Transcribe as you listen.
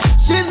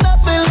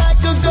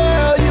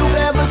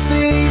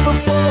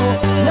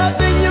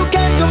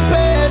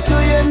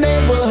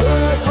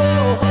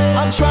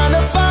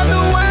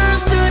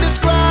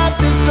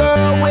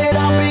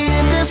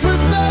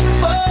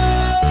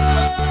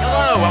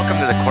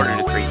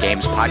Quarter to Three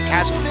Games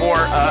podcast for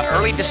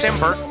early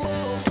December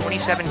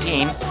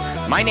 2017.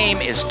 My name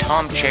is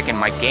Tom Chick, and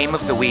my game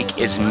of the week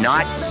is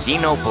not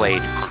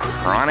Xenoblade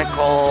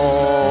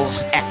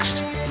Chronicles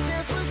X.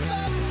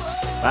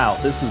 Wow,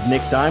 this is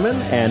Nick Diamond,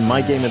 and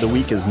my game of the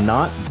week is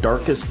not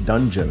Darkest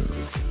Dungeon.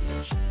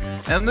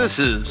 And this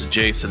is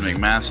Jason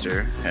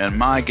McMaster, and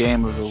my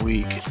game of the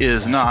week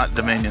is not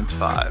Dominions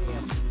 5.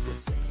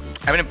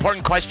 I have an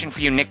important question for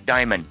you, Nick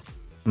Diamond.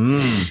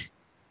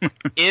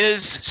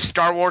 Is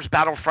Star Wars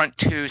Battlefront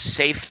 2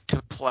 safe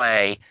to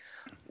play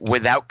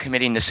without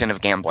committing the sin of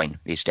gambling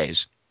these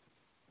days?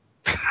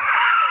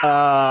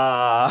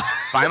 Let's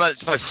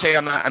say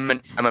I'm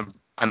an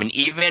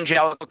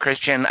evangelical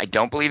Christian. I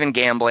don't believe in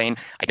gambling.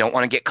 I don't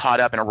want to get caught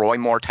up in a Roy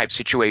Moore type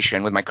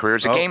situation with my career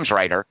as a games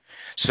writer.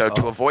 So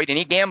to avoid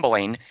any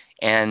gambling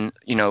and,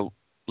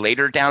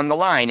 later down the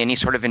line, any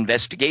sort of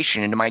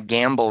investigation into my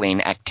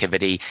gambling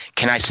activity,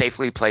 can I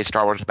safely play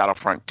Star Wars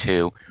Battlefront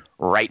 2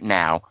 right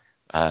now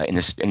in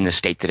the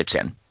state that it's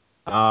in?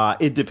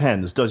 It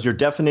depends. Does your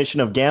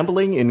definition of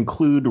gambling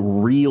include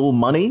real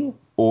money,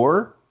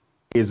 or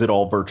is it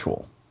all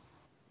virtual?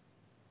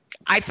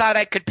 I thought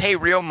I could pay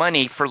real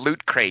money for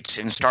loot crates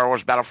in Star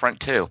Wars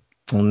Battlefront 2.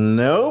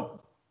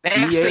 Nope. They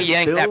actually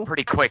yanked that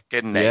pretty quick,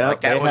 didn't they? Yeah,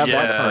 they have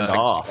that turned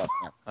off.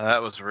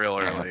 That was real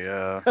early,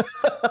 yeah.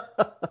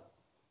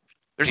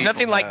 There's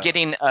nothing like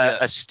getting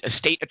a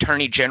state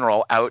attorney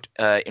general out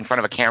in front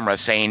of a camera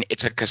saying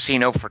it's a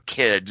casino for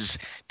kids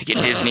to get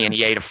Disney and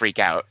EA to freak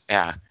out.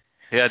 Yeah.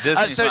 Yeah,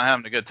 Disney's not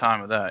having a good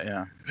time with that,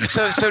 yeah.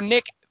 So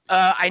Nick,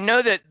 I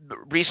know that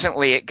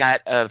recently it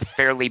got a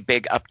fairly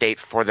big update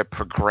for the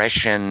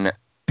progression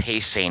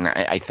pacing,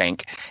 I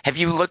think. Have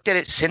you looked at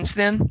it since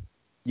then?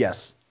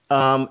 Yes.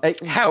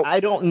 I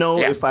don't know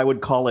if I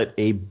would call it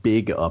a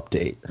big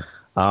update.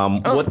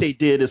 What they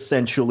did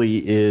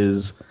essentially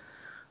is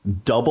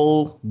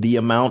double the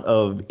amount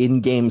of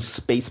in-game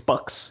space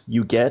bucks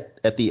you get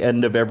at the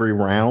end of every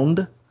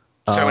round.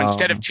 So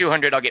instead of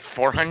 200, I'll get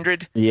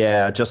 400?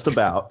 Yeah, just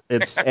about.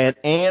 It's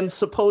and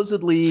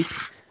supposedly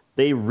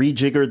they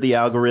rejiggered the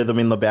algorithm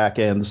in the back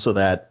end so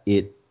that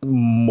it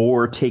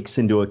more takes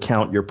into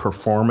account your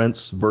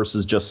performance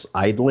versus just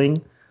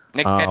idling.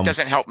 Nick, that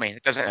doesn't help me.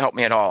 It doesn't help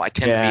me at all. I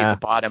tend to be at the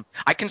bottom.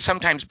 I can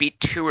sometimes beat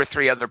 2 or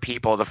 3 other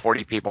people, the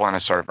 40 people on a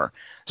server.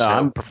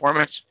 So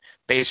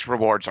performance-based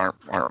rewards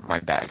aren't my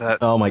bag.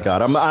 Oh my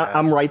God,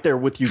 I'm right there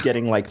with you,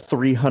 getting like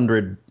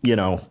 300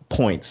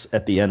 points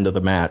at the end of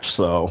the match.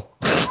 So.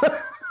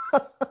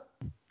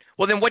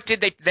 Well, then what did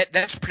they?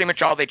 That's pretty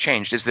much all they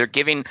changed. Is they're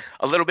giving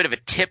a little bit of a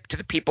tip to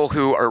the people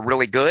who are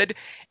really good,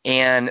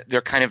 and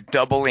they're kind of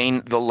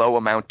doubling the low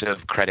amount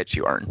of credits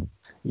you earn.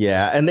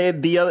 Yeah, and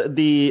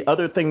the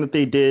other thing that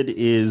they did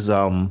is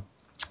so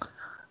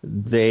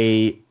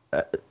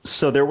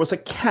there was a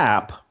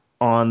cap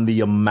on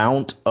the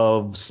amount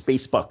of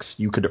space bucks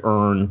you could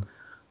earn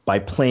by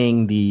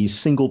playing the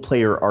single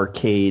player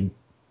arcade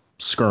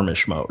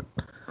skirmish mode.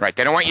 Right.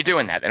 They don't want you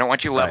doing that. They don't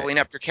want you leveling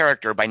up your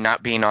character by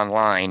not being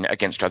online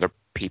against other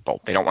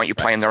people. They don't want you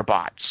playing their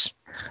bots.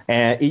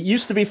 And it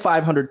used to be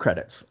 500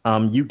 credits.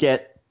 You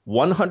get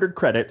 100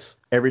 credits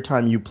every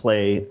time you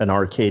play an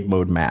arcade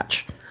mode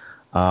match.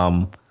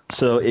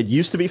 So it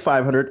used to be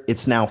 500.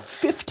 It's now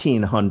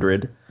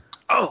 1,500.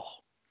 Oh.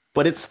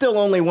 But it's still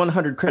only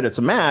 100 credits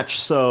a match.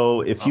 So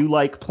if you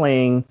like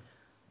playing,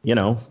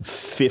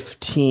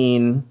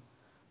 15,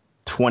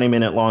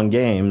 20-minute long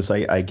games,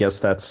 I guess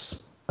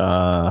that's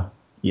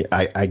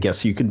I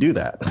guess you can do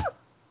that.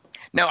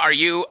 Now, are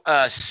you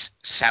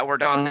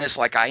soured on this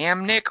like I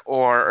am, Nick,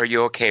 or are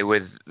you okay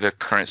with the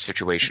current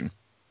situation?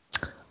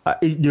 I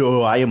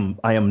am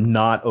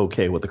not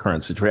okay with the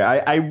current situation.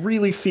 I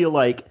really feel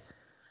like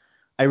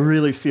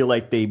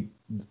they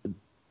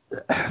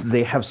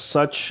have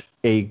such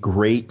a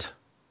great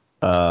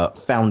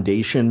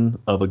foundation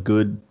of a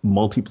good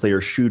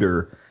multiplayer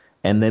shooter,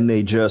 and then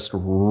they just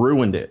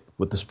ruined it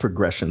with this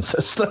progression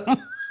system.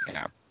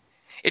 Yeah.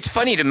 It's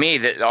funny to me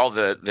that all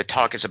the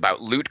talk is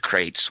about loot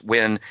crates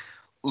when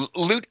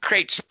loot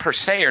crates per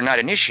se are not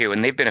an issue,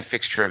 and they've been a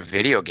fixture of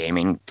video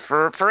gaming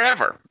for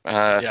forever.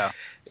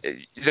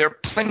 There are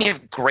plenty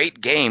of great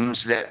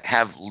games that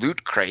have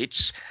loot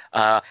crates,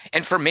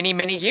 and for many,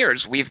 many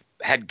years we've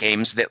had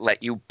games that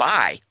let you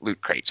buy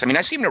loot crates. I mean,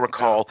 I seem to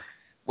recall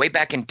way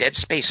back in Dead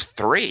Space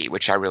 3,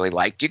 which I really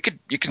liked, you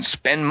can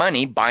spend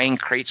money buying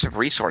crates of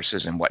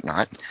resources and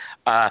whatnot.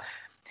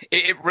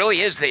 It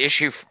really is the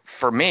issue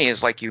for me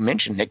is, like you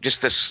mentioned, Nick,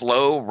 just the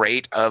slow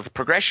rate of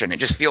progression. It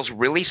just feels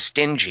really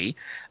stingy.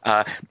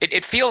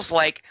 It feels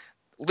like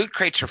loot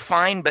crates are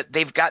fine, but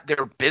they've got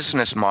their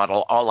business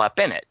model all up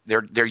in it.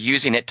 They're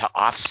using it to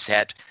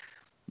offset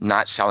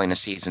not selling a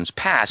season's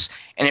pass,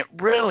 and it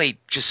really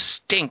just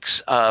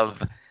stinks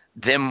of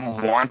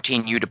them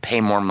wanting you to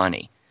pay more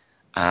money.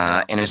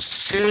 And as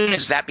soon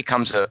as that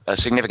becomes a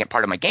significant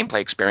part of my gameplay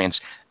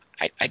experience,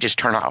 I just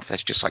turn off.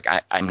 That's just like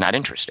I'm not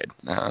interested.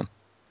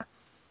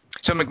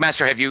 So,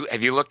 McMaster, have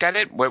you looked at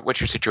it? What's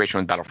your situation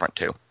with Battlefront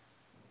 2?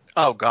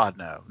 Oh God,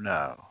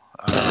 no.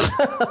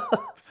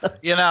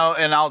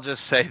 And I'll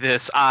just say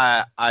this: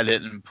 I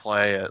didn't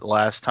play it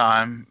last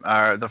time,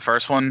 the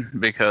first one,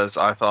 because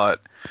I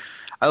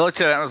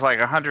looked at it and it was like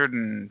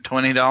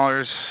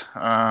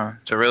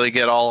 $120 to really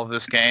get all of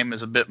this game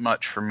is a bit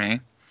much for me.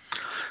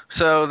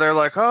 So they're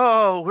like,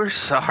 "Oh, we're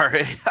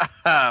sorry,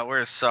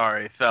 we're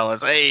sorry,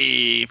 fellas.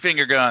 Hey,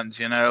 finger guns,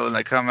 and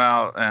they come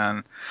out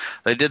and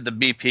they did the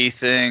BP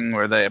thing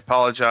where they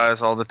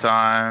apologize all the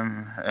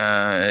time.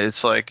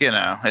 It's like,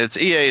 it's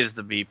EA is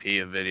the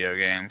BP of video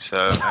games.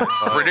 So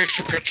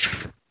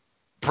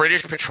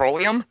British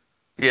Petroleum.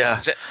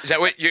 Yeah, is that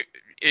what you?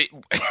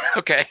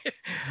 Okay.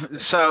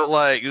 So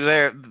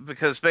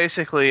because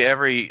basically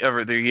every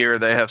year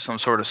they have some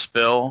sort of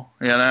spill,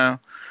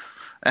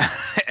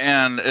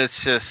 and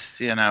it's just,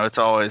 it's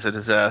always a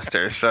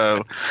disaster.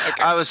 So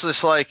okay. I was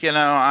just like,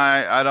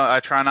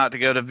 I try not to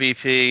go to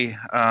BP.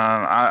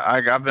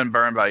 I've been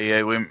burned by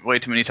EA way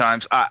too many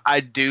times. I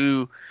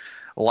do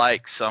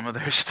like some of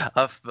their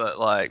stuff, but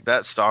like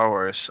that Star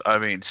Wars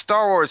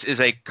is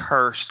a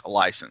cursed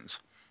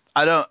license.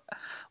 I don't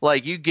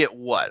like, you get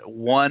what,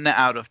 1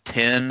 out of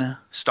 10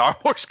 Star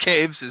Wars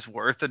games is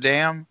worth a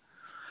damn.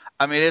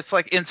 I mean, it's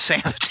like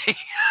insanity.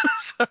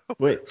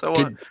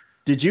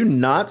 Did you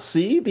not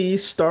see the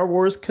Star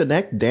Wars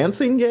Kinect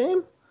dancing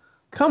game?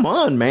 Come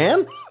on,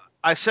 man.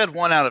 I said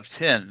 1 out of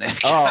 10,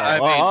 Nick. Okay. All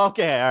right.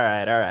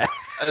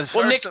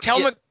 Well, Nick,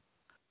 tell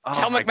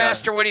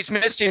McMaster what he's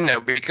missing, though,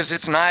 because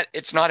it's not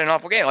an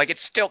awful game. Like,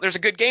 it's still, there's a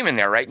good game in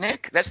there, right,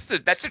 Nick? That's the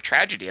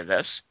tragedy of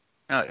this.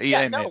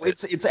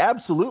 It's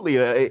absolutely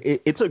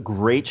it's a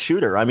great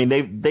shooter. I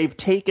mean, they've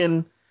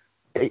taken,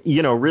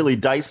 really,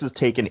 DICE has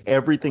taken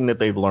everything that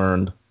they've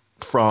learned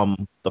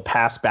from the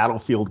past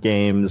Battlefield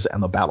games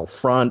and the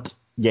Battlefront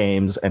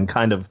games and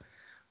kind of,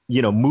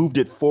 moved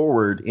it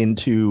forward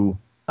into,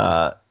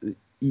 the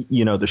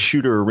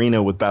shooter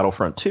arena with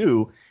Battlefront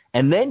 2.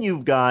 And then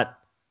you've got,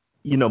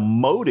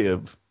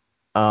 Motive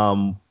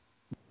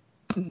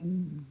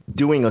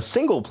doing a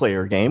single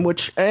player game,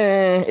 which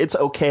it's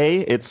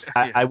okay.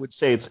 I would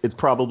say it's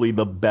probably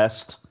the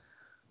best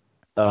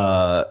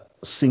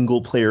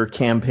single player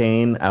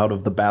campaign out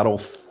of the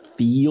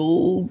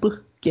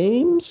Battlefield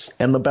games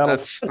and the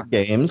Battlefront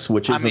games,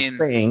 which isn't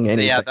saying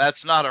anything. Yeah,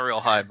 that's not a real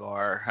high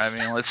bar. I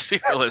mean, let's be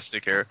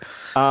realistic here.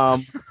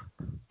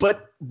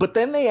 But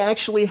then they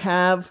actually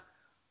have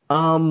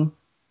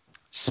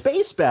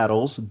space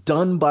battles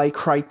done by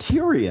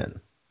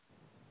Criterion.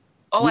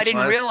 Oh, I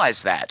didn't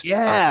realize that.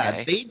 Yeah,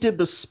 okay. They did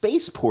the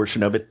space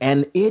portion of it,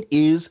 and it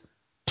is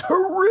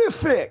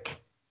terrific.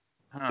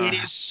 It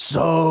is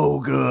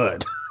so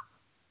good.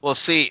 Well,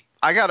 see,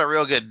 I got a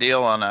real good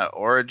deal on an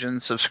Origin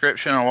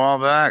subscription a while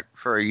back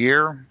for a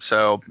year,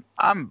 so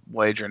I'm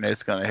wagering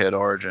it's going to hit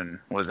Origin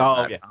within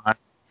that time.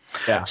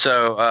 Yeah.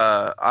 So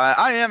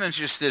I am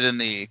interested in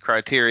the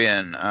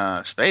Criterion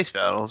space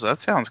battles. That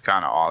sounds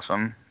kind of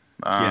awesome.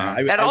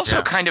 That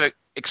also kind of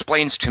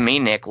explains to me,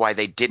 Nick, why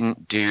they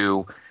didn't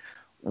do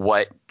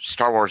what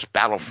Star Wars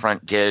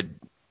Battlefront did.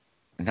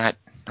 Not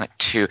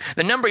 2.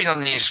 The numbering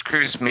on these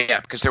screws me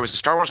up, because there was a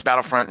Star Wars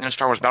Battlefront and a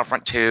Star Wars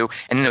Battlefront 2,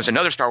 and then there was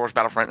another Star Wars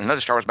Battlefront and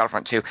another Star Wars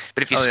Battlefront 2.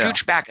 But if you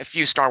scooch back a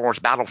few Star Wars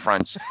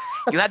Battlefronts,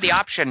 you had the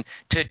option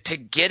to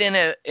get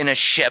in a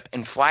ship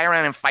and fly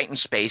around and fight in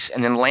space,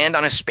 and then land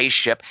on a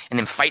spaceship and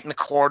then fight in the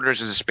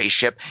corridors of the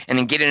spaceship, and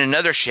then get in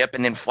another ship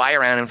and then fly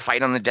around and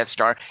fight on the Death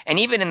Star. And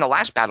even in the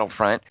last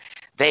Battlefront,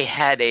 they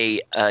had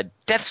a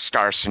Death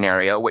Star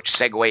scenario which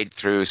segued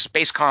through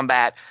space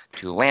combat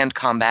to land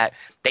combat.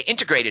 They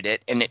integrated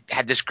it, and it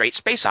had this great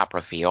space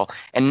opera feel,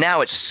 and now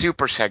it's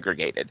super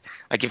segregated.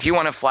 Like, if you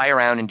want to fly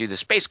around and do the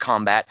space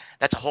combat,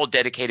 that's a whole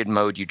dedicated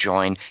mode you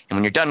join, and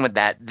when you're done with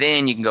that,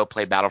 then you can go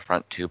play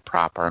Battlefront 2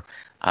 proper.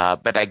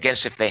 But I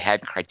guess if they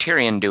had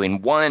Criterion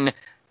doing one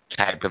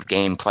type of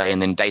gameplay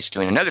and then DICE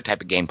doing another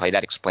type of gameplay,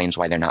 that explains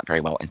why they're not very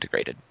well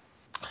integrated.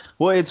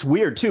 Well, it's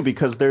weird too,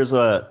 because there's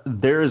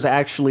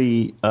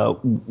actually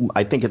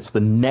I think it's the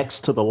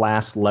next to the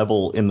last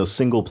level in the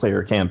single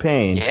player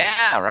campaign.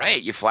 Yeah,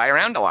 right. You fly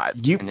around a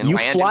lot. You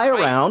fly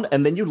around,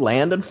 and then you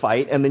land and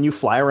fight, and then you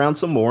fly around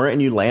some more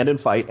and you land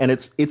and fight, and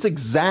it's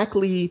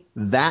exactly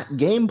that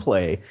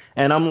gameplay.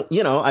 And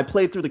I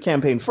played through the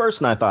campaign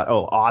first, and I thought,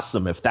 oh,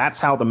 awesome! If that's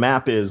how the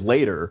map is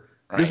later,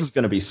 this is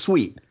going to be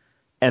sweet.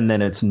 And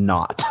then it's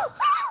not.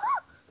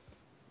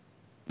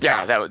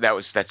 Yeah,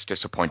 that's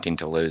disappointing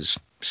to lose.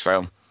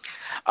 So,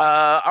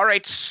 all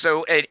right.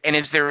 So, and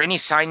is there any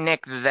sign,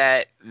 Nick,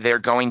 that they're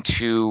going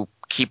to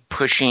keep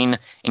pushing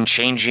and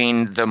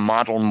changing the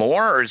model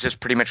more, or is this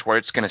pretty much where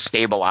it's going to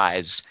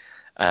stabilize?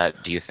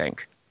 Do you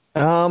think?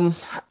 A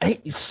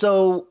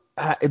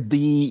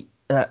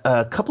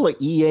couple of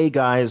EA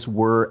guys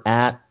were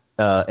at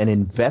an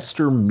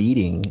investor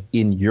meeting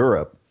in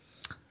Europe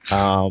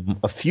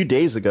a few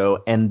days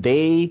ago, and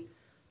they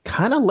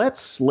kind of let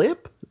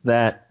slip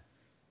that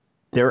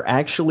they're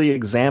actually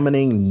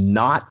examining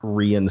not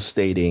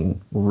reinstating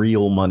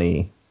real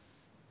money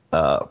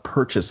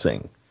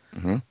purchasing.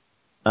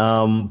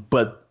 Mm-hmm.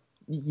 But,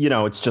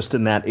 it's just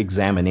in that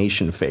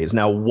examination phase.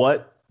 Now,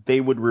 what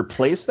they would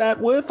replace that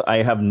with,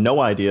 I have no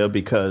idea,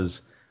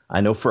 because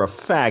I know for a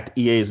fact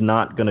EA is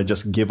not going to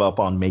just give up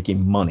on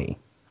making money.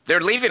 They're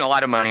leaving a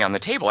lot of money on the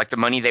table. Like the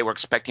money they were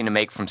expecting to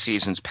make from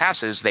seasons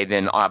passes, they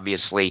then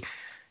obviously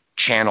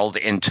channeled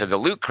into the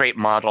Loot Crate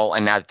model,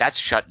 and now that's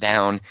shut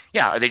down.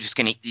 Yeah, are they just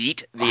going to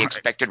eat the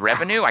expected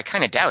revenue? I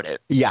kind of doubt it.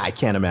 Yeah, I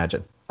can't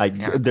imagine.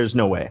 There's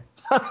no way.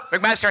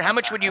 McMaster, how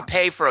much would you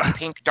pay for a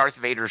pink Darth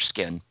Vader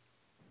skin?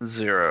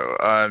 0.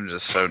 I'm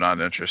just so not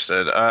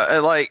interested.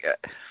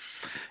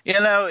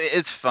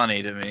 It's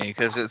funny to me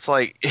because it's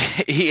like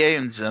EA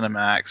and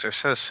ZeniMax are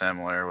so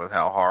similar with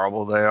how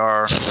horrible they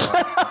are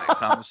when it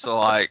comes to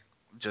like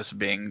just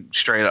being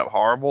straight up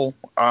horrible.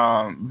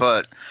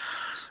 But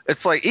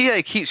it's like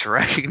EA keeps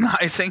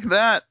recognizing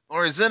that,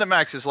 or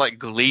ZeniMax is like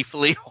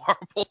gleefully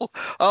horrible.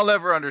 I'll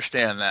never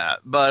understand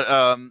that. But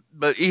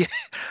EA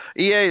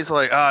is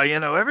like,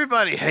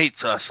 everybody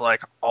hates us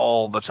like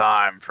all the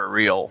time for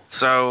real.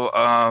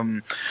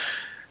 So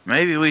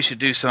maybe we should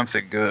do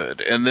something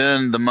good. And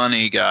then the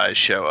money guys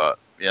show up,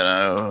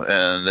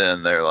 and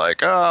then they're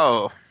like,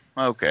 oh,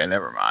 okay,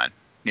 never mind.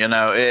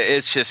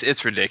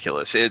 It's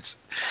ridiculous.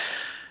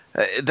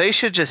 They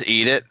should just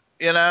eat it.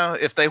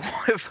 If they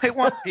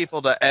want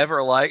people to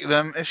ever like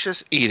them, it's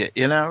just eat it.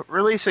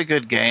 Release a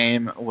good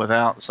game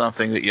without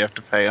something that you have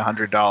to pay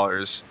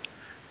 $100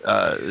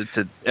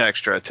 to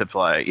extra to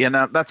play.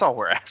 That's all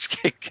we're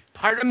asking.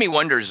 Part of me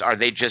wonders, are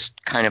they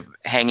just kind of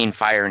hanging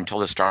fire until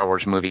the Star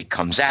Wars movie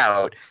comes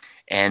out,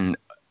 and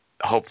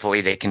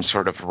hopefully they can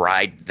sort of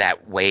ride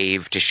that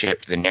wave to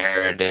shift the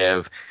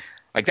narrative?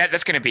 Like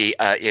that's going to be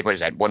what is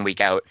that? 1 week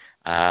out.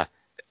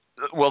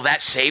 Will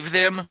that save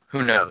them?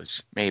 Who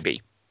knows?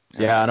 Maybe.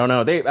 Yeah, I don't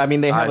know. They have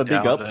a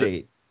big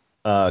update.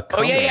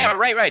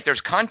 Right. There's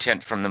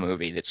content from the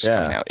movie that's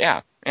coming out. Yeah.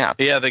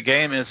 Yeah, the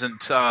game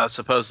isn't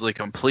supposedly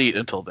complete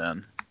until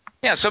then.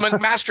 Yeah, so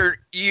McMaster,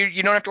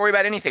 you don't have to worry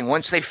about anything.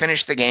 Once they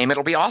finish the game,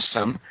 it'll be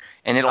awesome,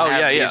 and it'll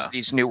have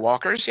these new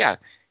walkers. Yeah,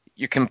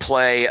 you can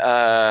play,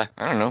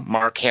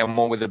 Mark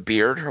Hamill with a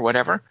beard or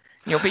whatever.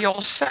 You'll be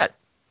all set.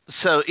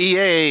 So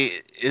EA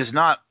is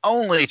not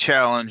only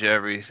challenge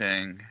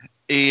everything.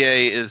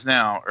 EA is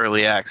now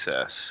early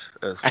access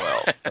as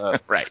well. So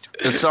right.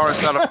 The Star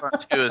Wars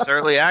Battlefront 2 is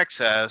early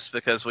access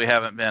because we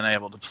haven't been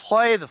able to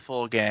play the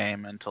full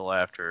game until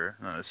after.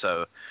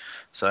 So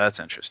that's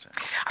interesting.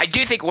 I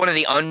do think one of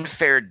the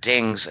unfair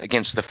dings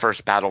against the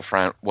first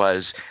Battlefront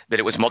was that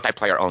it was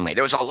multiplayer only.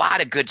 There was a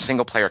lot of good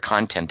single-player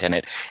content in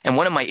it. And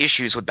one of my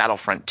issues with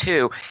Battlefront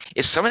 2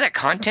 is some of that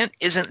content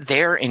isn't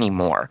there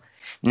anymore.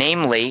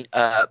 Namely,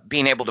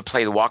 being able to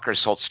play the Walker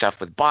Assault stuff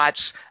with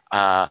bots,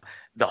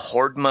 the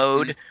Horde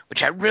mode,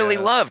 which I really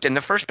loved in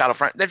the first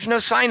Battlefront. There's no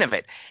sign of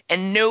it,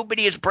 and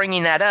nobody is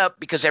bringing that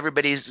up because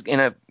everybody's in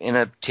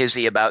a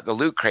tizzy about the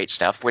Loot Crate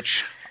stuff,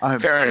 which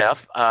fair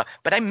enough.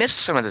 But I miss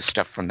some of the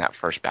stuff from that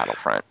first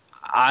Battlefront.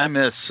 I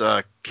miss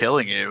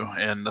killing you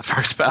in the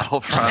first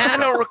Battlefront. I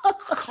don't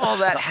recall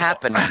that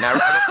happening. I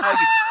recall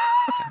you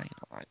dying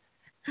a lot.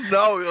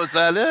 No, was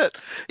that it?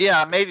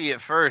 Yeah, maybe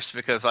at first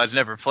because I'd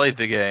never played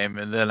the game,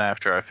 and then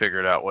after I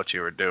figured out what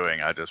you were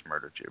doing, I just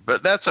murdered you.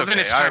 But that's okay. Then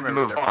it's time to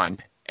move on.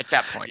 At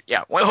that point,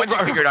 yeah. Once you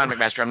figure it out,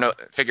 McMaster,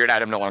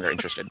 I'm no longer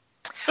interested.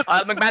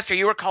 McMaster,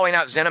 you were calling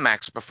out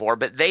ZeniMax before,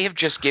 but they have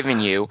just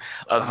given you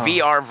a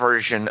VR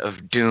version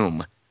of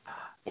Doom.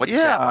 What's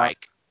that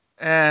like?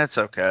 It's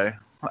okay.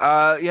 What?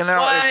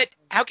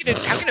 How can a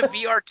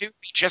VR Doom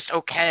be just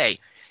okay?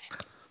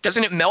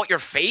 Doesn't it melt your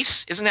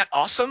face? Isn't that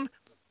awesome?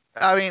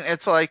 I mean,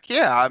 it's like,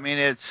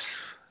 it's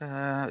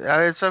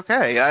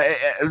okay.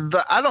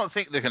 I don't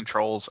think the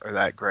controls are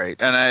that great,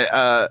 and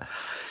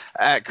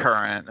at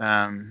current,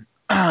 and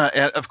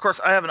of course,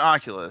 I have an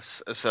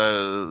Oculus,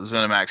 so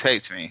ZeniMax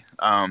hates me.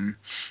 But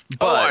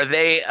are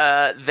they?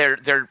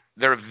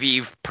 They're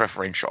Vive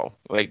preferential,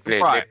 like they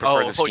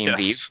prefer the Steam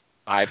Vive.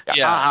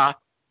 Yeah.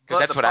 Because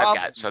that's what I've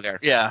got. So there.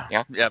 Yeah.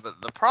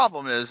 But the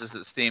problem is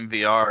that Steam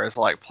VR is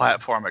like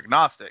platform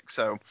agnostic,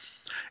 so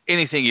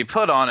anything you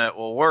put on it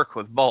will work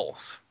with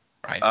both.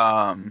 Right.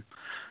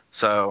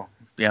 So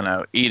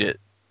eat it,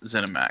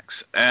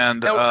 ZeniMax.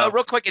 And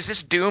real quick, is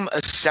this Doom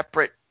a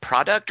separate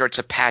product, or it's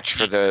a patch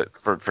for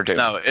Doom?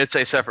 No, it's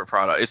a separate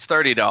product. It's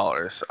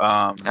 $30.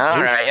 All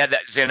right, yeah,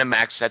 that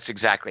ZeniMax. That's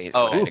exactly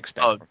what I'd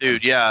expect. Oh,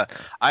 dude, yeah.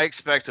 I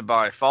expect to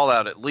buy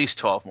Fallout at least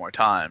 12 more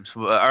times.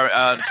 And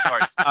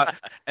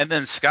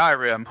then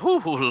Skyrim.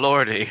 Ooh,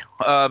 lordy.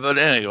 But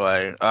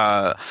anyway.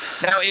 Now,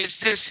 is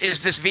this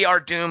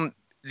VR Doom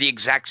the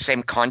exact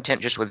same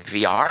content, just with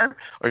VR,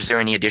 or is there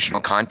any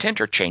additional content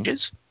or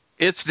changes?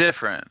 It's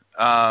different.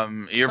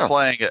 You're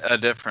playing a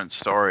different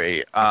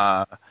story.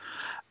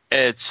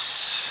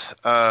 It's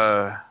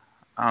I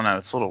don't know.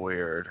 It's a little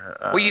weird.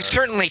 Well, you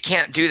certainly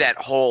can't do that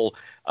whole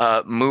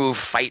move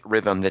fight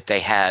rhythm that they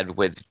had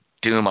with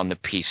Doom on the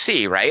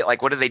PC, right?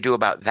 Like, what do they do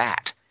about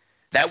that?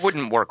 That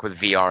wouldn't work with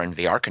VR and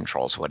VR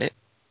controls, would it?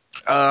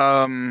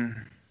 I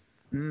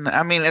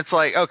mean, it's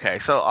like, okay,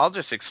 so I'll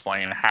just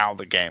explain how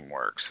the game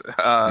works.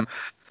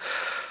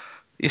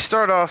 You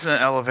start off in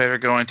an elevator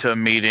going to a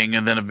meeting,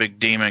 and then a big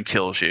demon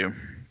kills you.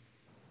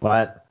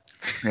 What?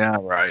 Yeah,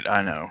 right,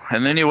 I know.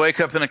 And then you wake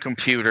up in a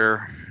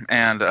computer,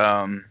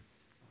 and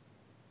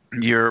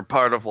you're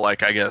part of,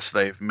 like, I guess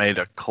they've made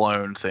a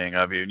clone thing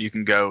of you, and you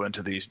can go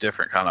into these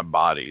different kind of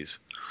bodies,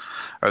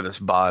 or this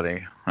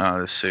body,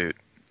 this suit.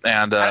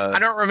 And I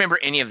don't remember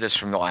any of this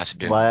from the last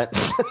Doom. What?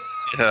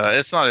 Yeah,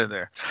 it's not in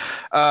there.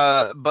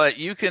 But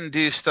you can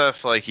do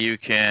stuff like you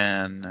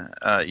can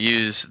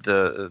use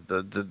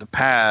the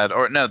pad,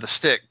 or no, the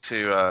stick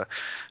to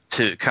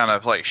kind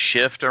of like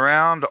shift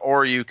around,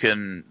 or you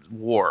can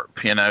warp.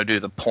 Do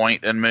the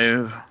point and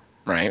move.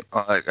 Right.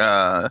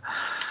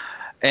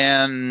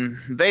 And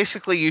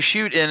basically you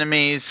shoot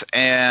enemies,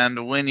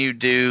 and when you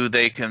do,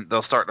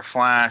 they'll start to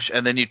flash,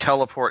 and then you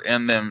teleport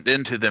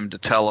into them to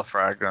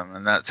telefrag them,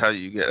 and that's how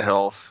you get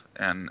health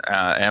and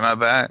ammo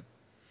back.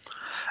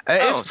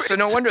 So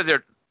no wonder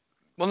they're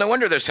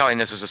selling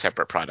this as a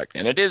separate product.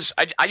 And it is.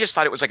 I just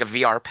thought it was like a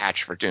VR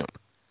patch for Doom.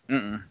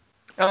 Mm-mm.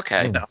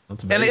 Okay. No.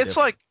 And it's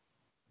like.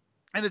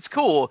 And it's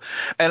cool,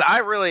 and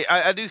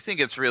I do think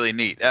it's really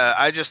neat.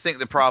 I just think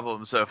the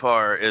problem so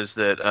far is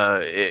that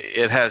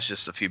it has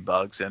just a few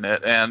bugs in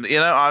it, and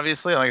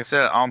obviously, like I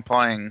said, I'm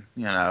playing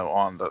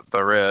on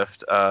the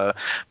Rift,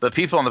 but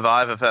people on the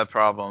Vive have had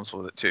problems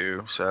with it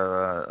too.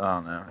 So I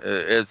don't know.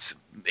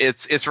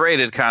 It's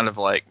rated kind of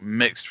like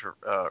mixed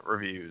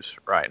reviews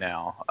right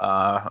now.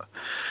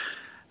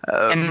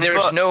 And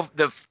there's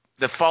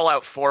the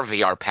Fallout 4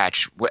 VR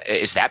patch.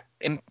 Is that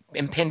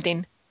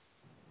impending?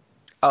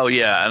 Oh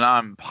yeah, and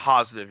I'm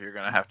positive you're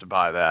going to have to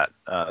buy that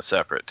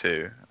separate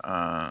too.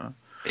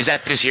 Is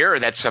that this year, or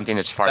that's something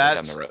that's farther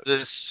down the road?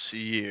 This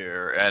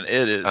year, and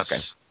it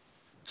is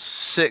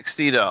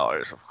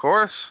 $60, of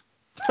course,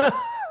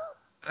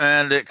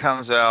 and it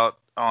comes out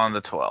on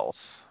the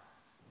 12th.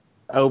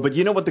 Oh, but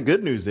you know what the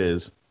good news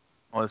is?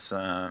 What's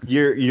that?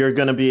 You're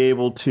going to be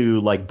able to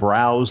like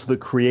browse the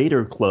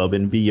Creator Club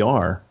in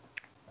VR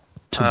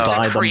to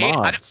buy the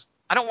mods.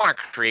 I don't want a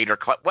Creator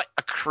Club. What,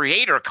 a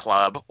Creator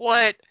Club?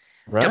 What?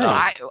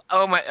 Right.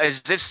 Oh my!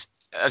 Is this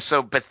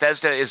so?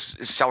 Bethesda is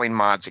selling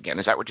mods again.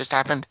 Is that what just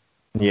happened?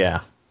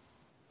 Yeah.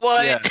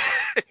 What?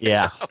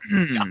 Yeah.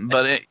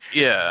 But I mean,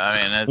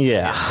 it's,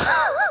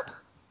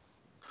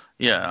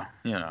 yeah.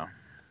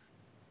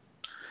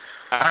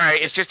 All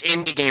right, it's just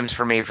indie games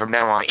for me from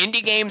now on.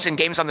 Indie games and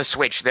games on the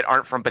Switch that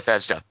aren't from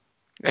Bethesda.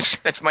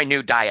 That's my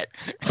new diet.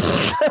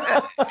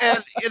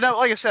 And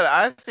like I said,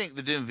 I think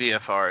the Doom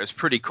VFR is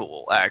pretty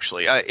cool.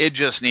 Actually, it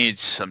just needs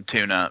some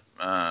tune-up.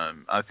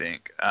 I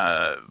think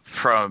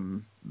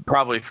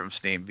probably from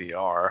Steam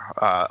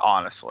VR,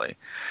 honestly.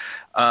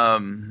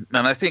 And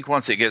I think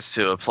once it gets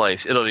to a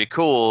place, it'll be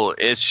cool.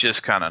 It's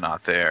just kind of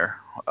not there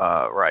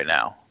right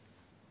now.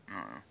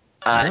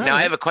 Now,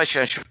 I have a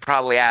question I should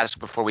probably ask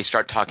before we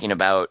start talking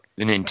about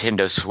the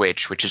Nintendo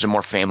Switch, which is a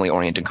more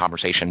family-oriented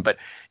conversation. But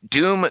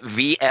Doom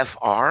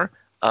VFR,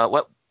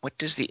 what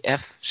does the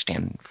F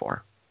stand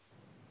for?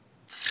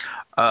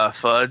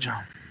 Fudge.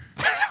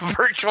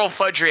 Virtual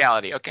fudge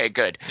reality. Okay,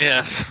 good.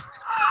 Yes.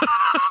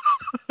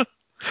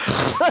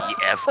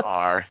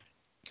 VFR.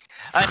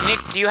 Nick,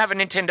 do you have a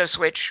Nintendo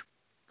Switch?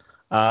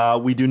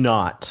 We do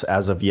not,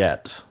 as of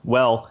yet.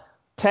 Well,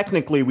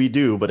 technically we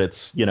do, but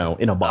it's, in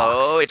a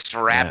box. Oh, it's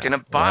wrapped in a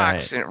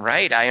box.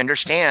 Right, I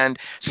understand.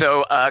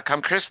 So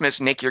come Christmas,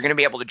 Nick, you're going to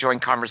be able to join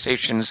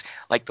conversations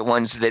like the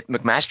ones that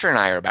McMaster and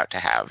I are about to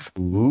have.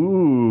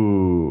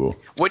 Ooh.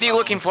 What are you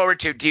looking forward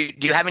to? Do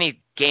you have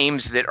any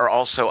games that are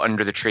also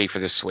under the tree for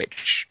the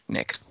Switch,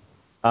 Nick?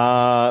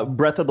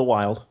 Breath of the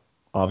Wild,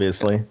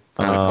 obviously.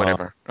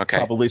 Whatever. Okay.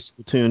 Probably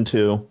Splatoon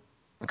 2.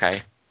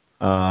 Okay.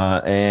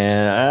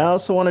 And I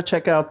also want to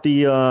check out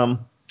the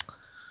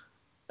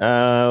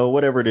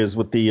whatever it is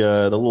with the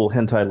little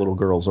hentai little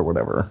girls or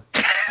whatever.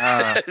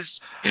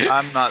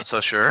 I'm not so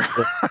sure.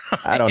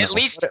 I don't know. At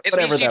least that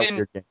weird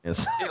game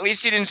is. At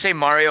least you didn't say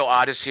Mario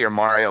Odyssey or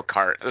Mario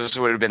Kart. Those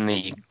would have been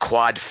the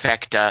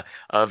quadfecta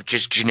of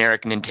just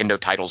generic Nintendo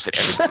titles that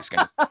everybody's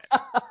going to.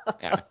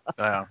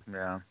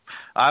 Yeah.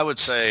 I would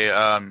say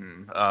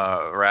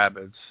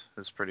Rabbids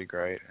is pretty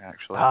great,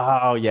 actually.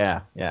 Oh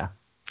yeah.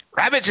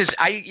 Rabbids is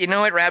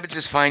Rabbids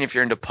is fine if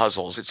you're into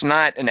puzzles. It's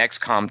not an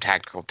XCOM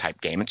tactical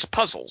type game. It's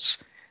puzzles.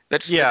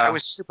 I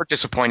was super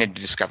disappointed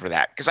to discover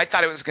that because I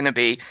thought it was going to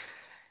be,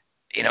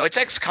 it's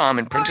XCOM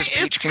and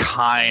Princess Peach.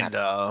 Kind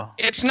of.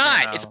 It's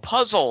not. It's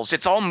puzzles.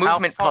 It's all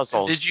movement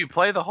puzzles. Did you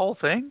play the whole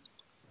thing?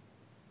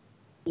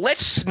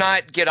 Let's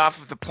not get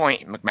off of the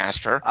point,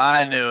 McMaster.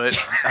 I knew it.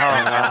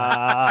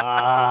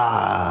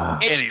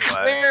 It's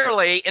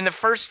clearly in the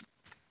first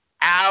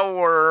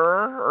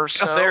hour or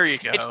so. There you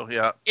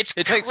go. It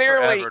takes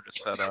forever to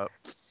set up.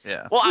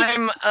 Yeah. Well,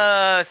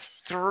 I'm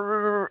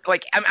through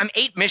I'm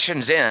 8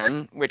 missions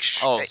in, which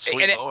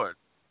sweet Lord.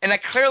 And I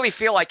clearly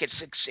feel like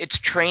it's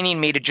training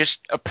me to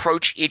just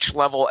approach each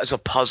level as a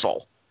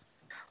puzzle.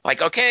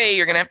 Like, okay,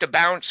 you're gonna have to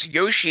bounce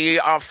Yoshi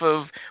off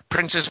of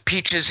Princess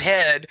Peach's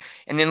head,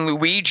 and then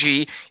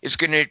Luigi is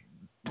gonna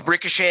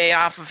ricochet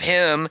off of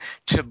him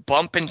to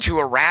bump into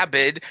a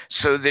rabbit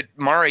so that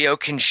Mario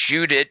can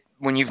shoot it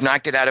when you've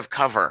knocked it out of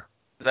cover.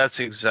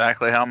 That's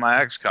exactly how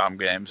my XCOM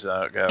games go.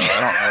 I don't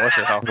know what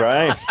you're talking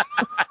about. Right.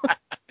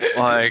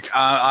 Like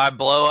I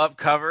blow up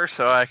cover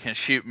so I can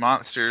shoot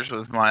monsters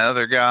with my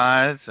other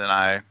guys, and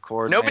I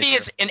coordinate. Nobody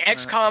is in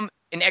XCOM.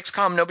 In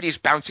XCOM, nobody's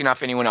bouncing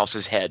off anyone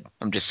else's head.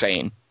 I'm just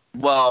saying.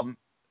 Well,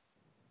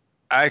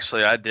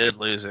 actually, I did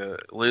lose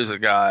a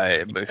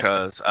guy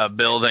because a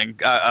building,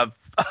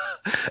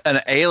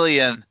 an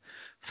alien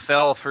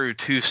fell through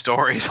 2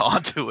 stories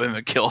onto him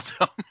and killed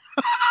him.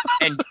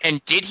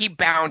 and did he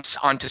bounce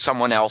onto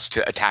someone else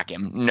to attack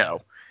him?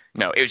 No,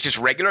 it was just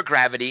regular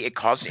gravity. It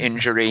caused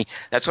injury.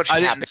 That's what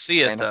should happen. I didn't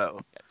see it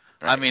though.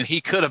 Right. I mean,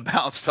 he could have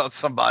bounced on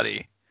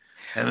somebody,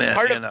 and then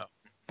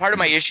part of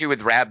my issue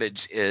with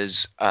Rabbids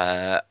is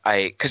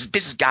because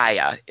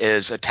Disgaea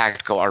is a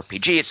tactical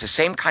RPG. It's the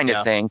same kind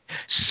of thing,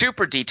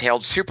 super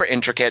detailed, super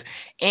intricate,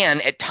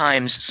 and at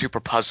times super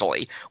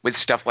puzzly with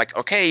stuff like,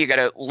 okay, you got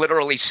to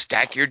literally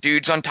stack your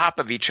dudes on top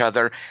of each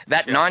other.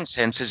 That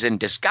nonsense is in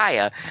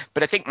Disgaea,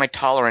 but I think my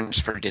tolerance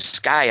for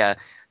Disgaea,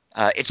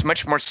 it's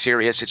much more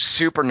serious. It's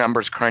super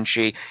numbers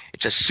crunchy.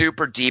 It's a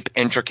super deep,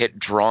 intricate,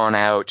 drawn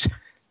out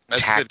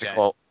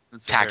tactical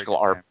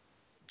RPG.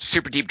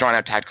 Super deep, drawn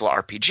out tactical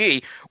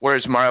RPG,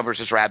 whereas Mario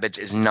vs. Rabbids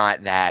is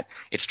not that.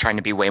 It's trying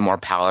to be way more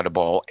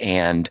palatable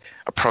and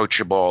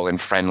approachable and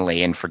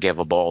friendly and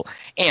forgivable,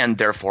 and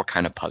therefore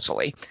kind of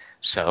puzzly.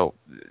 So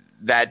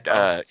that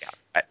I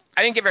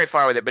didn't get very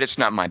far with it, but it's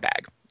not my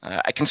bag.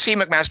 I can see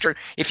McMaster.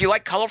 If you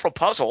like colorful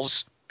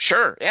puzzles,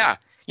 sure, yeah.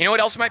 You know what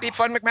else might be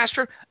fun,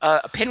 McMaster?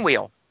 A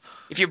pinwheel.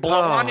 If you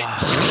blow on it,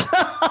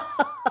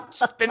 it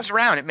spins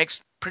around. It makes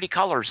pretty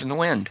colors in the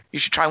wind. You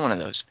should try one of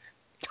those.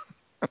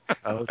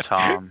 Oh,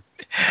 Tom.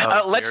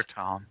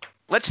 Tom.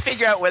 Let's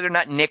figure out whether or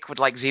not Nick would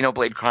like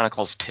Xenoblade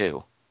Chronicles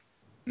 2.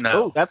 No.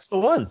 Oh, that's the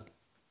one.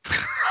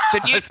 So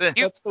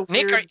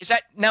Nick, is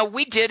that now?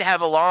 We did have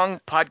a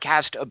long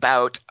podcast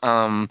about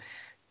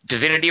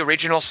Divinity: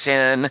 Original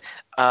Sin,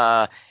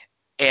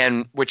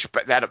 and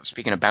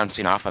speaking of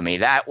bouncing off of me,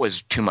 that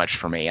was too much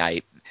for me.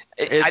 I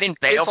didn't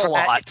bail for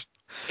that.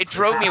 It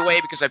drove me away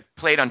because I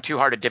played on too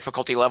hard a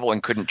difficulty level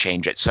and couldn't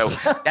change it. So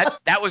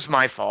that was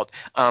my fault.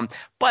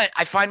 But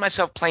I find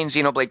myself playing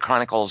Xenoblade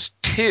Chronicles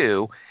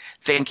 2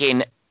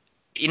 thinking,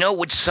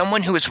 would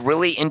someone who is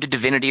really into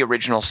Divinity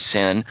Original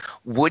Sin,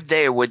 would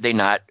they or would they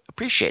not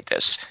appreciate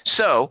this?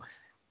 So,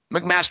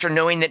 McMaster,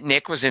 knowing that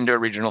Nick was into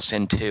Original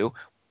Sin 2,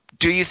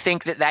 do you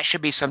think that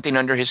should be something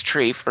under his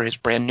tree for his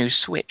brand new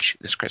Switch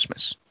this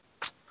Christmas?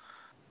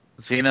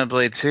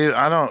 Xenoblade 2?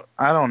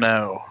 I don't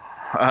know.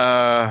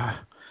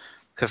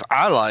 Because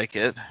I like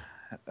it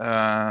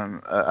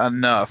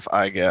enough,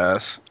 I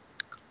guess.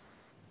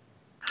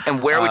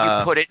 And where would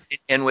you put it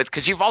in with?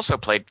 Because you've also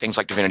played things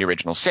like Divinity: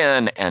 Original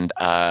Sin and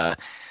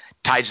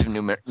Tides of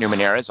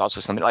Numenera is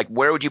also something. Like,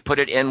 where would you put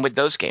it in with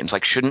those games?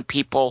 Like, shouldn't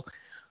people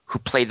who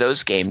play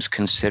those games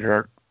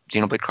consider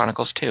Xenoblade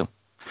Chronicles 2?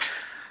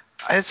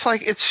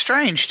 It's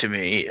strange to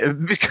me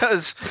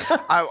because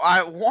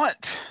I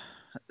want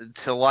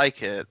to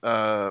like it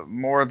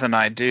more than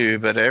I do,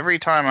 but every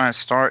time I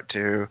start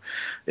to,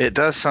 it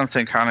does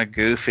something kind of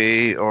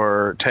goofy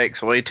or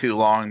takes way too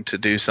long to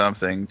do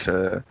something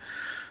to.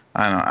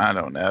 I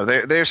don't know.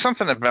 There's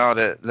something about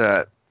it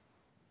that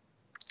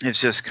it's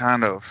just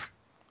kind of,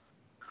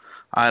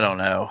 I don't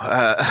know.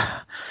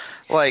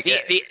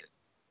 The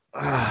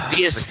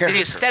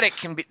aesthetic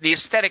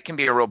can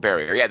be a real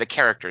barrier. Yeah, the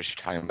characters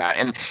you're talking about,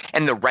 and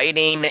the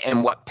writing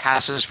and what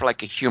passes for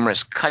like a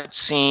humorous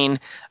cutscene.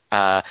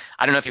 I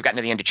don't know if you've gotten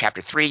to the end of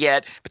Chapter 3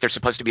 yet, but there's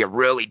supposed to be a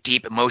really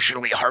deep,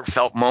 emotionally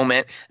heartfelt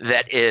moment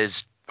that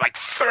is like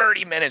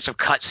 30 minutes of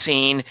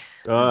cutscene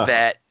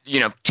that,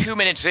 2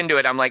 minutes into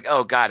it, I'm like,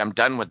 oh, God, I'm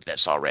done with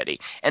this already.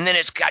 And then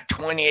it's got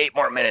 28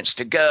 more minutes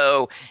to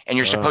go, and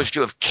you're supposed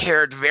to have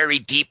cared very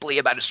deeply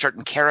about a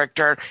certain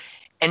character,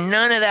 and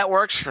none of that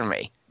works for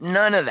me.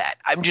 None of that.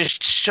 I'm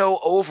just so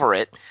over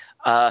it.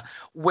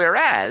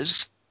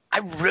 Whereas I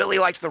really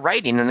liked the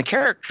writing and the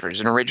characters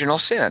in Original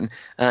Sin.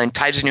 In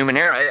Tides of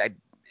Numenera,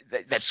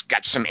 that's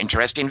got some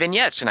interesting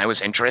vignettes, and I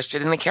was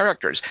interested in the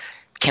characters.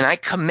 Can I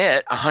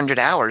commit 100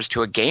 hours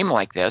to a game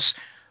like this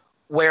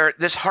where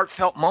this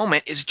heartfelt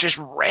moment is just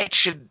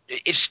wretched?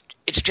 It's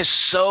just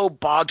so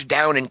bogged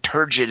down and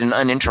turgid and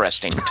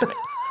uninteresting to me.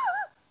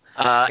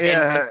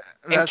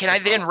 And can I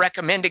then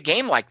recommend a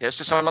game like this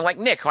to someone like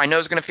Nick, who I know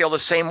is going to feel the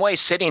same way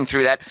sitting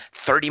through that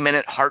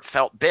 30-minute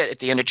heartfelt bit at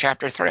the end of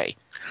Chapter 3?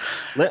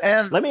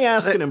 Let me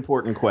ask an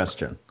important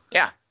question.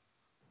 Yeah.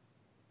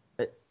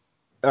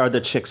 Are the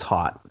chicks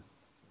hot?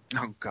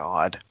 Oh,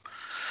 God.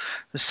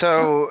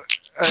 So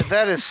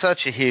that is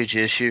such a huge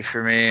issue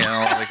for me in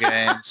all the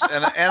games.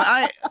 And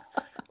I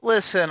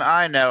listen,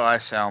 I know I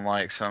sound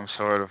like some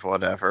sort of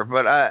whatever,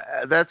 but I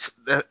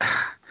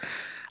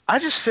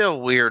just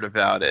feel weird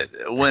about it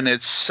when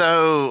it's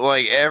so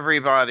like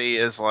everybody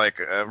is like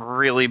a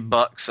really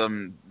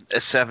buxom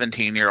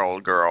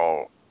 17-year-old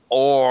girl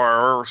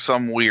or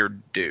some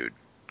weird dude.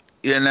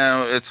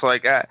 It's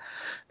like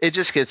it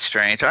just gets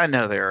strange. I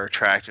know there are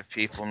attractive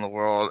people in the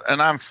world, and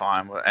I'm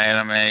fine with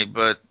anime,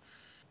 but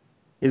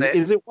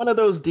is it one of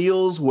those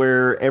deals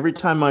where every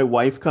time my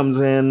wife comes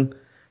in,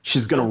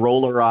 she's gonna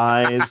roll her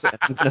eyes, and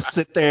I'm gonna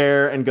sit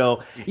there and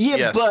go, yeah,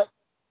 yes. But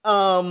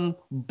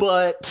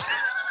But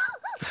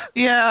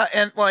yeah,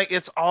 and like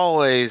it's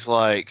always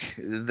like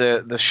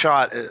the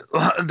shot.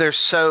 There's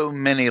so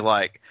many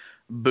like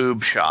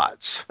boob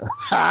shots,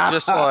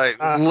 just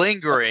like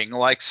lingering.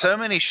 Like so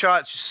many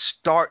shots just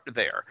start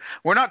there.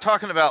 We're not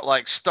talking about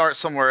like start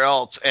somewhere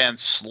else and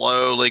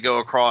slowly go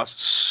across.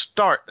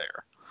 Start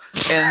there.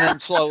 And then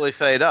slowly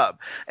fade up.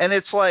 And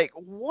it's like,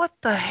 what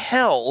the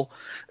hell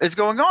is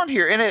going on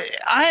here? And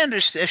I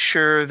understand,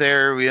 sure,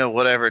 they're,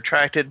 whatever,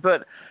 attracted,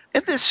 but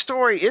in this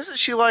story, isn't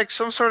she like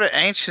some sort of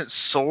ancient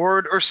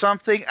sword or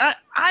something?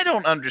 I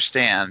don't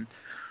understand.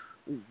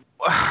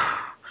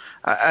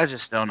 I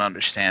just don't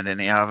understand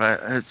any of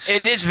it.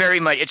 It is very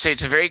much. It's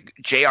a very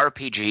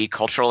JRPG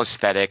cultural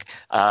aesthetic.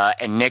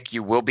 And Nick,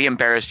 you will be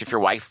embarrassed if your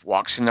wife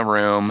walks in the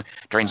room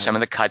during some of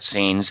the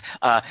cutscenes.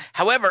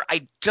 However,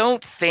 I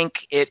don't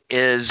think it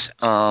is.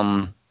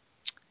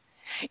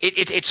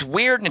 It's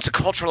weird and it's a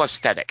cultural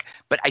aesthetic,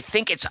 but I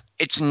think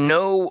it's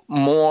no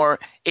more.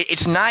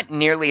 It's not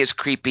nearly as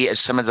creepy as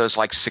some of those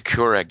like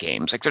Sakura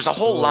games. Like there's a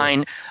whole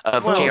line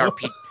of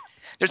JRPG.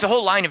 There's a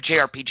whole line of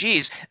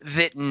JRPGs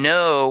that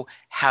know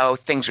how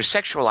things are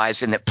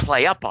sexualized and that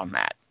play up on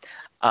that.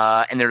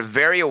 And they're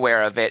very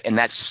aware of it, and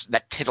that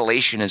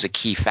titillation is a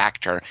key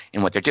factor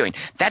in what they're doing.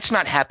 That's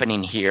not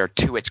happening here,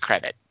 to its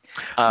credit.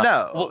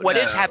 What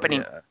is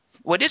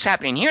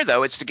happening here,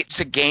 though, it's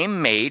a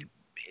game made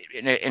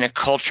in a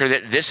culture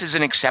that this is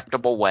an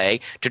acceptable way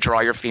to draw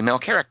your female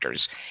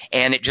characters,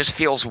 and it just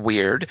feels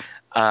weird.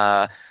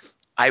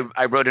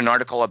 I wrote an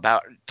article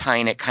about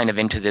tying it kind of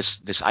into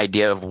this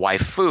idea of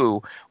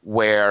waifu,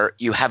 where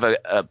you have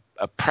a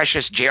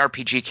precious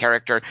JRPG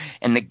character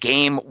and the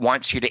game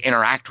wants you to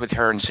interact with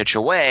her in such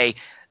a way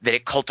that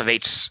it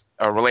cultivates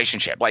a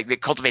relationship. Like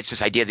it cultivates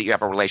this idea that you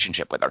have a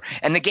relationship with her.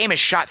 And the game is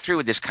shot through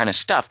with this kind of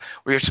stuff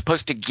where you're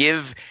supposed to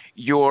give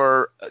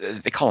your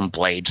they call them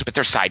blades, but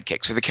they're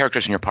sidekicks. They're the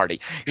characters in your party.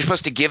 You're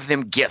supposed to give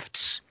them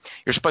gifts.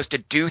 You're supposed to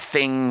do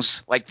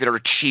things like that are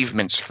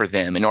achievements for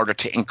them in order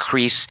to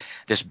increase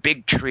this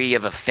big tree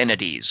of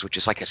affinities, which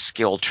is like a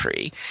skill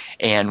tree.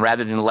 And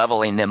rather than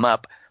leveling them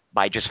up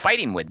by just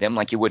fighting with them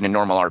like you would in a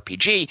normal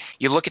RPG,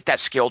 you look at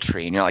that skill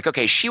tree and you're like,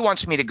 okay, she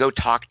wants me to go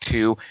talk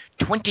to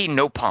 20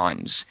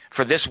 Nopons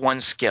for this one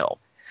skill.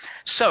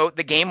 So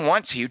the game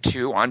wants you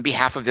to, on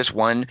behalf of this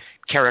one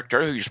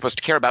character who you're supposed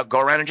to care about, go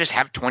around and just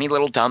have 20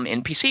 little dumb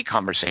NPC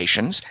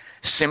conversations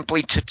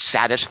simply to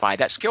satisfy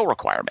that skill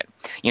requirement.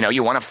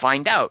 You want to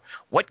find out,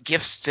 what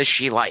gifts does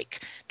she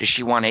like? Does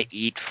she want to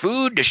eat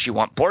food? Does she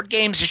want board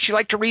games? Does she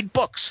like to read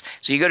books?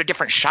 So you go to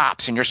different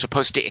shops and you're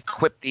supposed to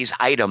equip these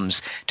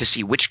items to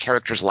see which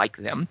characters like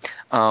them.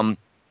 And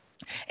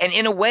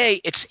in a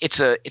way, it's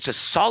a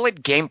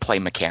solid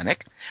gameplay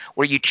mechanic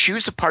where you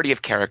choose a party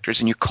of characters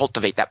and you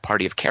cultivate that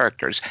party of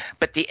characters.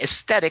 But the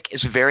aesthetic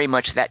is very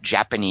much that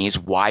Japanese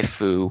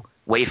waifu.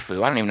 I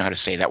don't even know how to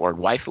say that word.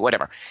 Waifu,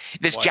 whatever.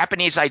 This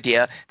Japanese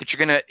idea that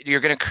you're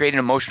gonna create an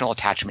emotional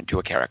attachment to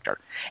a character,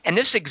 and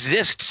this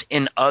exists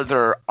in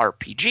other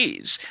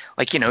RPGs.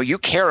 Like you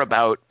care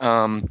about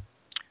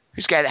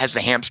who's the guy that has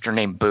the hamster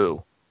named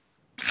Boo?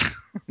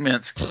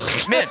 Minsk,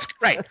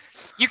 right.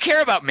 You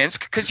care about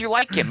Minsk because you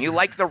like him. You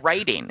like the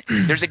writing.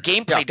 There's a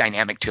gameplay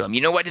dynamic to him.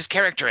 You know what his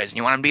character is, and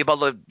you want him to be able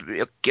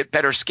to get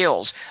better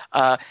skills.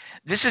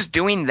 This is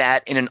doing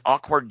that in an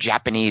awkward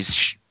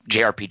Japanese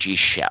JRPG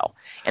shell.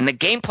 And the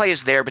gameplay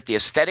is there, but the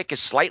aesthetic is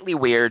slightly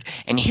weird.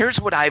 And here's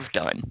what I've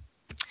done.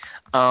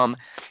 I'm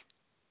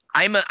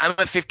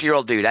a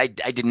 50-year-old dude. I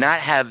did not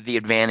have the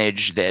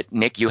advantage that,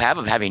 Nick, you have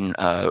of having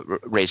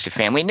raised a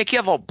family. Nick, you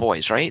have all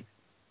boys, right?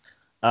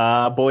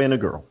 Boy and a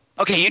girl.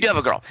 Okay, you do have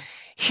a girl.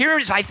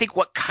 Here's, I think,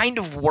 what kind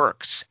of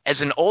works.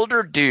 As an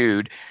older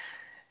dude,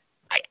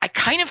 I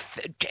kind of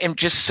am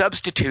just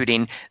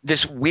substituting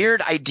this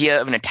weird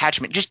idea of an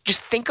attachment.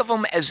 Just think of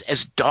them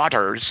as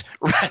daughters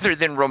rather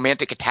than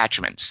romantic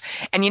attachments.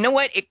 And you know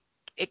what?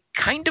 It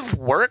kind of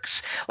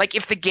works. Like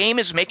if the game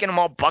is making them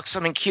all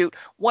buxom and cute,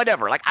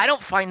 whatever. Like I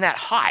don't find that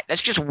hot.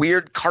 That's just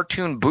weird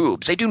cartoon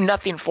boobs. They do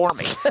nothing for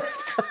me.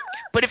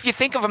 But if you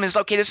think of them as,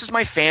 okay, this is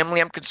my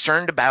family, I'm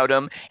concerned about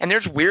them, and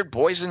there's weird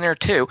boys in there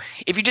too.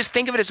 If you just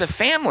think of it as a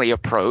family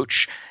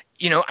approach,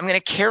 I'm going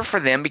to care for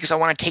them because I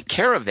want to take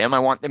care of them. I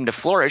want them to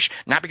flourish,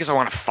 not because I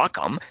want to fuck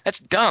them. That's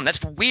dumb.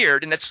 That's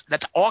weird, and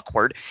that's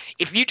awkward.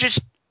 If you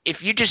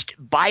just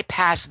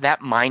bypass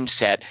that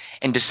mindset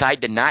and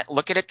decide to not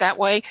look at it that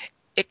way,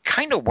 it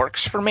kind of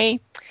works for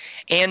me.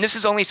 And this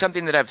is only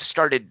something that I've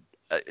started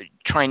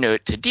trying to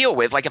deal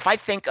with. Like if I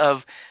think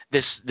of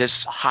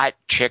this hot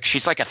chick,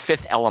 she's like a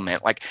fifth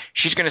element. Like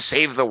she's going to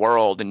save the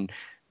world, and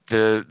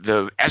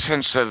the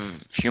essence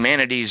of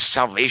humanity's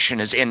salvation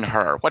is in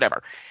her,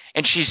 whatever.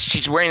 And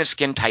she's wearing a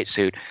skin tight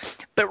suit.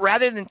 But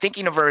rather than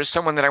thinking of her as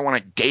someone that I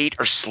want to date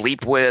or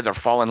sleep with or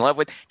fall in love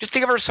with, just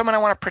think of her as someone I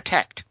want to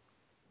protect.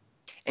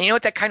 And you know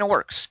what? That kind of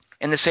works.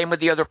 And the same with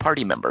the other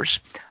party members.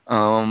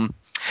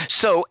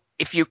 So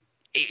if you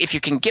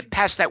can get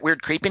past that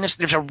weird creepiness,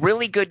 there's a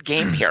really good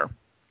game here.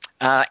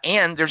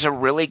 And there's a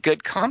really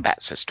good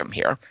combat system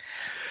here.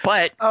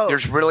 But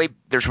there's really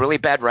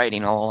bad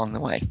writing all along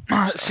the way.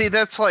 So. See,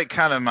 that's like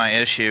kind of my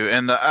issue,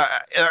 and the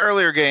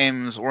earlier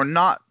games were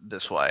not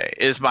this way.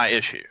 Is my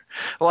issue.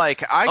 Like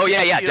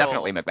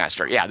definitely,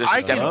 McMaster. Yeah, this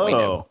is definitely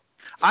new.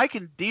 I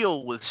can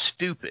deal with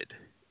stupid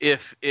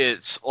if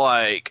it's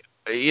like,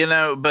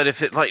 but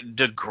if it like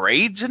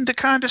degrades into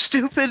kind of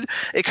stupid,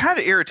 it kind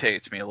of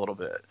irritates me a little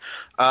bit.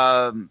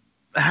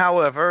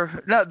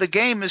 However, no, the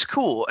game is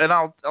cool, and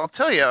I'll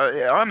tell you,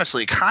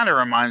 honestly, it kind of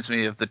reminds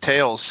me of the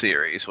Tales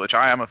series, which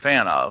I am a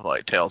fan of,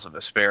 like Tales of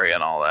Vesperia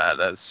and all that.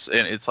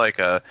 It's like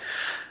a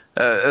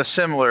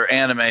similar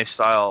anime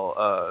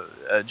style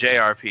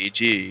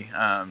JRPG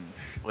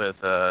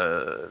with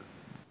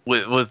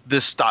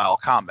this style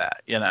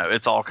combat.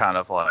 It's all kind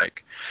of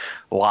like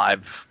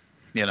live,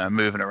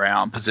 moving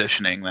around,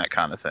 positioning, that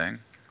kind of thing.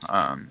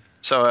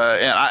 So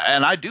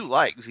I do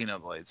like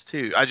Xenoblades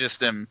too. I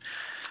just am.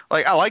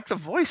 Like, I like the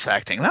voice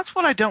acting. That's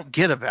what I don't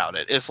get about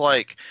it. It's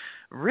like,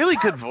 really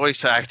good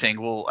voice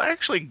acting will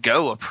actually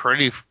go a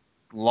pretty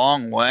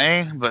long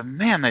way, but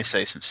man, they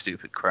say some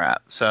stupid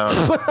crap. So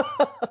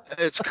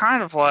it's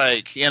kind of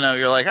like,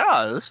 you're like,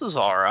 this is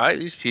all right.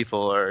 These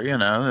people are,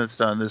 it's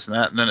done this and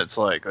that. And then it's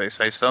like, they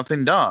say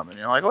something dumb. And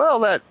you're like,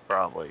 well, that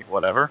probably,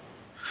 whatever.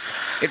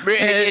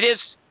 It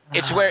is.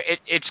 It's where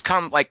it's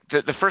come, like,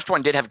 the first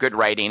one did have good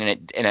writing,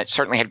 and it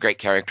certainly had great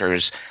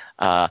characters.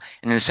 And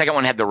then the second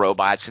one had the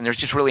robots, and there's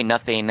just really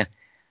nothing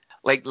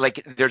like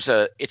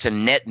it's a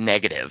net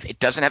negative. It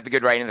doesn't have the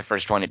good writing in the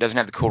first one. It doesn't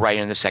have the cool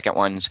writing in the second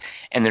ones,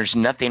 and there's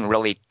nothing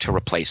really to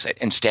replace it.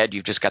 Instead,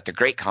 you've just got the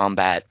great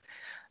combat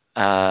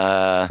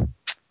and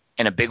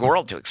a big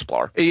world to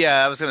explore.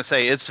 Yeah, I was going to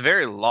say, it's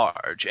very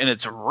large, and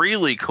it's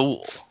really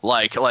cool.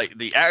 Like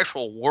the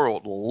actual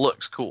world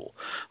looks cool.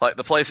 Like,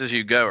 the places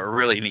you go are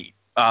really neat.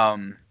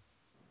 I'm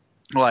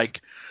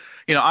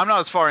not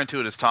as far into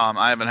it as Tom.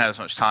 I haven't had as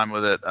much time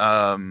with it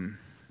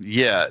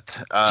yet.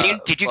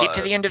 Did you get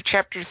to the end of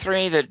Chapter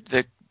 3,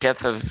 the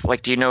death of,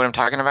 like, do you know what I'm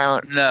talking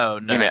about? No.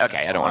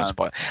 Okay, I don't want to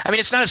spoil. I mean,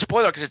 it's not a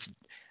spoiler because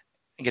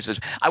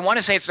I want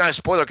to say it's not a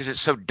spoiler because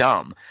it's so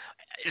dumb.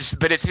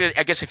 But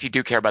I guess if you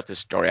do care about this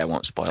story, I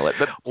won't spoil it.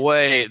 But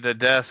wait, the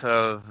death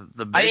of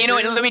the big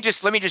let me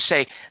just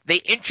say, they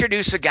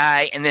introduce a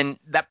guy, and then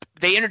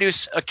they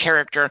introduce a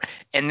character,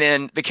 and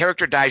then the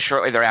character dies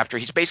shortly thereafter.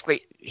 He's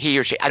basically, he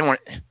or she, I don't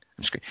want to.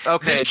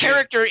 Okay, this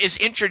character is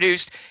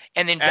introduced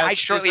and then dies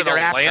shortly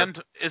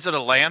thereafter. Is it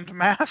a land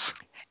mass?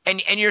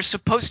 And you're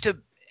supposed to,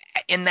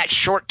 in that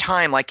short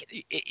time,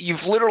 like,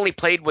 you've literally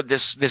played with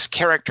this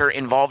character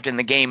involved in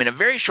the game in a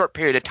very short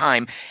period of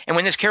time, and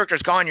when this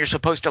character's gone, you're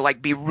supposed to,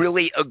 like, be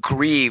really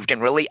aggrieved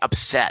and really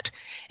upset.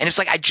 And it's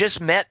like, I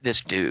just met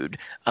this dude.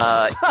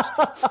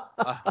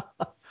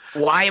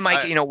 Why am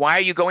why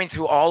are you going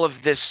through all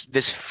of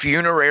this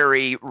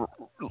funerary,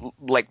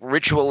 like,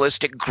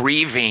 ritualistic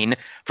grieving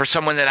for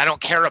someone that I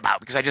don't care about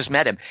because I just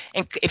met him?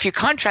 And if you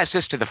contrast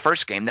this to the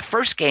first game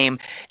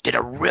did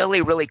a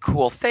really, really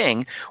cool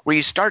thing where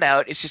you start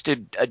out, it's just a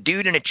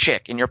dude and a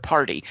chick in your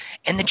party,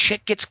 and the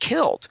chick gets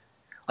killed,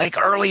 like,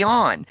 early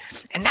on.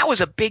 And that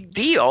was a big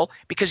deal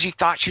because you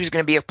thought she was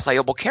going to be a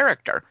playable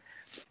character.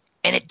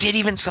 And it did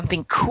even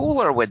something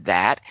cooler with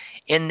that,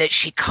 in that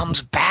she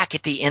comes back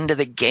at the end of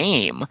the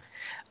game.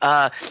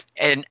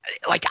 And,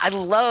 like, I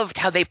loved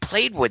how they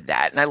played with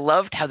that. And I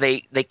loved how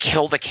they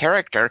killed a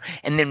character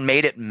and then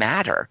made it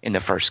matter in the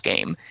first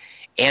game.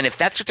 And if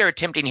that's what they're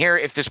attempting here,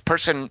 if this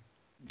person,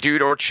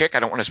 dude or chick,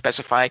 I don't want to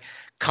specify,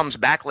 comes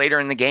back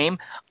later in the game,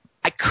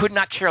 I could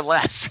not care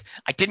less.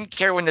 I didn't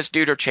care when this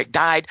dude or chick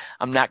died.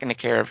 I'm not going to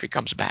care if he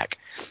comes back.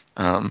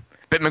 But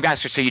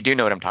McMaster, so you do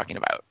know what I'm talking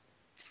about.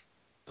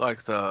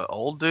 Like the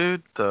old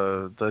dude,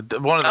 the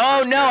one of the.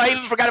 Oh no, I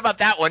even forgot about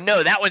that one.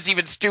 No, that one's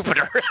even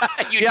stupider.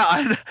 You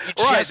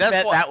just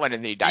met that one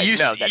and he died. You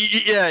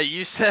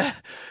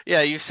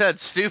said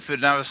stupid,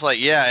 and I was like,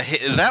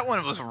 that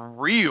one was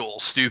real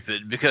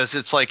stupid because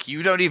it's like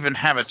you don't even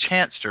have a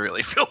chance to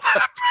really feel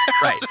that bad.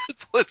 Right.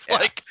 It's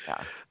like.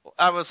 Yeah.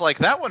 I was like,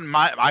 that one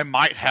I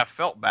might have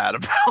felt bad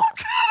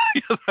about,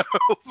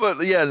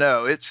 but yeah,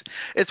 no, it's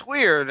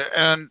weird,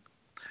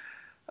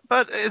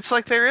 but it's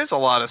like there is a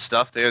lot of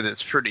stuff there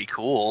that's pretty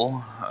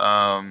cool.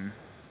 Well,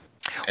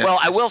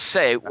 I will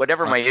say,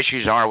 whatever my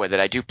issues are with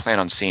it, I do plan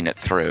on seeing it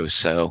through.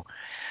 So,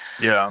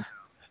 yeah,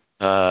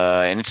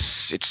 and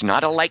it's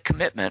not a light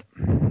commitment.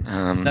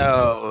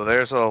 No,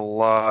 there's a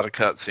lot of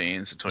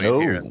cutscenes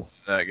between here and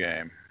that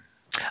game.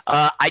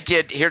 I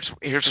did. Here's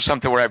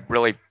something where I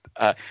really.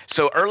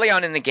 So early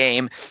on in the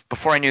game,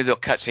 before I knew the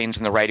cutscenes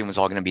and the writing was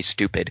all going to be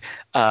stupid,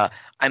 I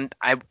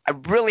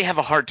really have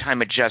a hard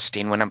time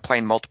adjusting when I'm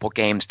playing multiple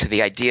games to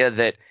the idea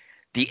that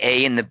the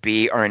A and the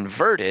B are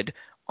inverted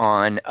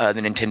on the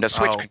Nintendo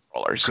Switch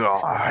controllers.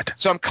 God!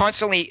 So I'm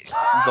constantly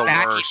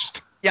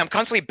worst. Yeah, I'm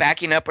constantly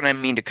backing up when I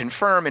mean to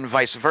confirm, and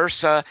vice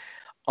versa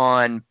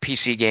on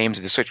PC games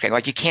and the Switch game.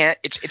 Like, you can't.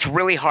 It's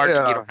really hard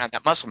to get around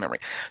that muscle memory.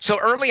 So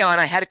early on,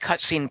 I had a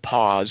cutscene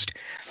paused.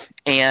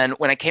 And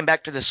when I came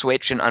back to the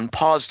Switch and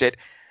unpaused it,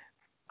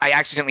 I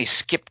accidentally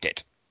skipped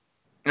it.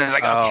 And I was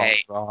like,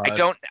 okay, God. I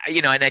don't,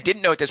 and I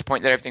didn't know at this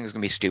point that everything was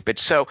going to be stupid.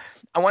 So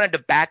I wanted to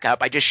back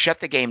up. I just shut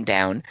the game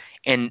down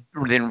and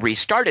then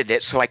restarted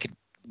it so I could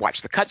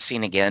watch the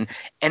cutscene again.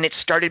 And it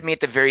started me at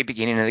the very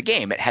beginning of the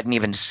game. It hadn't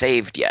even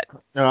saved yet.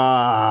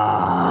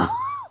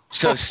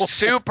 So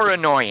super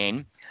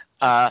annoying.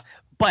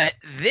 But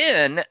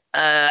then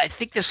I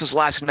think this was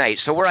last night.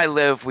 So where I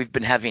live, we've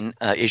been having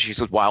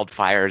issues with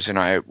wildfires, and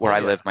I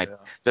live,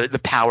 the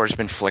power's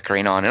been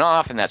flickering on and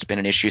off, and that's been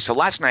an issue. So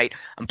last night,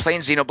 I'm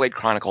playing Xenoblade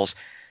Chronicles,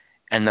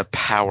 and the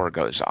power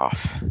goes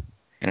off.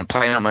 And I'm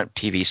playing on my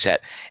TV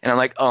set, and I'm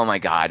like, oh my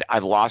God,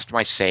 I've lost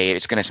my save.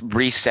 It's going to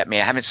reset me.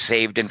 I haven't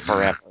saved in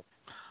forever.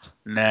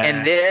 Nah.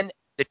 And then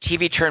the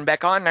TV turned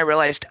back on, and I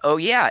realized, oh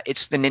yeah,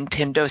 it's the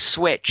Nintendo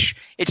Switch.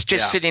 It's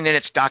just sitting in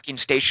its docking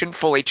station,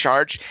 fully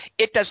charged.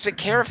 It doesn't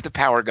care if the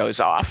power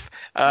goes off.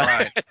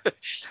 Right.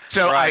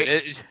 So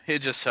it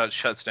just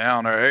shuts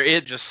down, or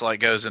it just like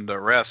goes into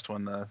rest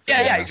when the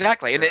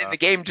exactly. And the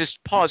game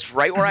just paused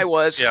right where I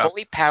was,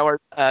 fully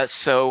powered.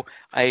 So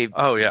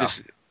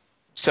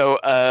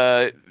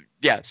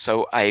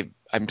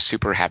I'm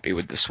super happy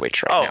with the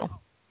Switch right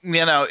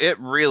now. It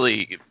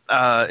really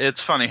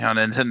it's funny how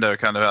Nintendo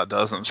kind of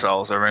outdoes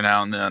themselves every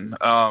now and then.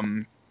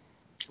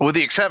 With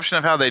the exception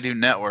of how they do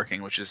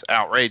networking, which is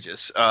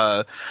outrageous.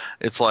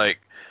 It's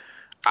like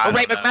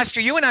McMaster,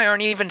 you and I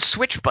aren't even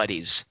Switch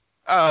buddies.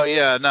 Oh,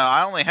 yeah, no,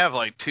 I only have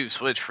like 2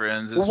 Switch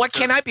friends. Well, what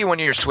can't I be one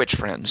of your Switch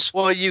friends?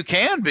 Well, you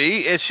can be.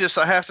 It's just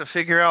I have to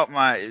figure out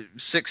my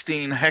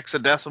 16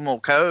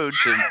 hexadecimal code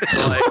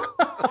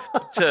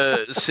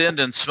to send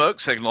in smoke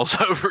signals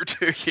over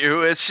to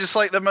you. It's just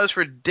like the most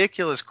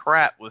ridiculous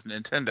crap with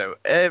Nintendo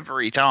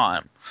every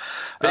time.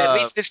 But at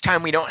least this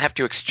time we don't have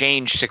to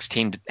exchange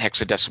 16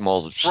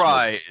 hexadecimals.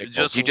 Right,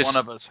 just one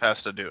of us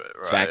has to do it.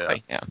 Right,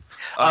 exactly, yeah.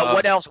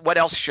 What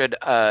else should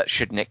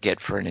Nick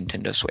get for a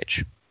Nintendo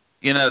Switch?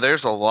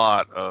 There's a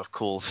lot of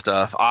cool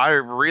stuff. I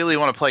really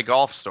want to play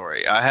Golf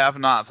Story. I have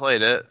not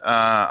played it.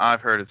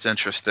 I've heard it's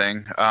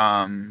interesting.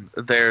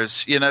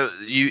 There's,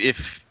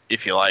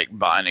 if you like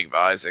Binding of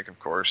Isaac, of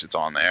course, it's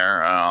on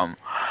there.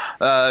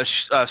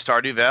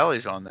 Stardew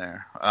Valley's on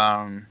there.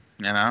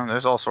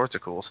 There's all sorts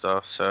of cool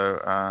stuff.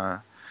 So,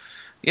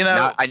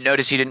 now, I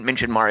noticed you didn't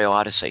mention Mario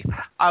Odyssey.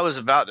 I was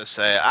about to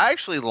say, I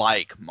actually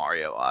like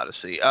Mario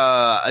Odyssey.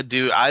 I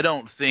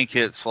don't think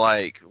it's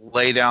like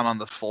lay down on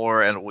the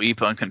floor and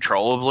weep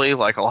uncontrollably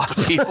like a lot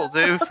of people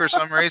do for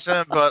some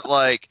reason. But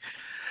like,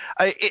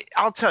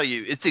 I'll tell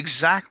you, it's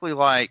exactly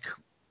like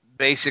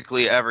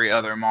basically every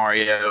other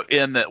Mario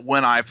in that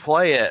when I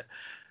play it,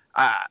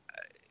 I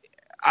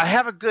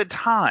have a good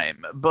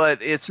time.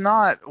 But it's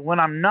not, when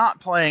I'm not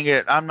playing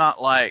it, I'm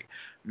not like,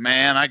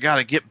 man, I got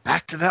to get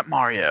back to that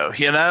Mario.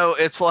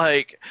 It's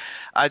like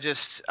I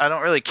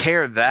don't really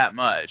care that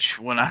much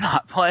when I'm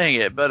not playing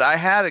it, but I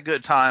had a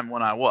good time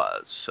when I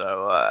was.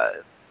 So,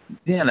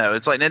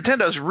 it's like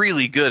Nintendo's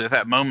really good at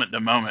that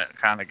moment-to-moment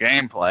kind of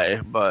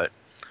gameplay, but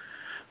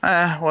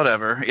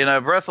whatever.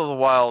 Breath of the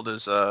Wild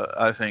is,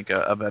 I think,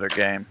 a better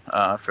game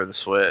for the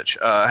Switch.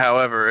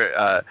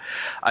 However,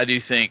 I do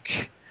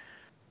think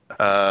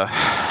that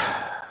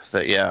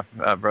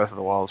Breath of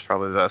the Wild is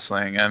probably the best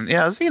thing, and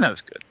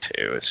Xeno's good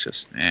too. It's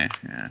just Nick,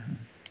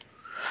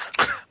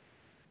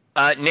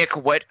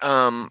 what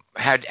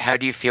how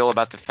do you feel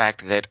about the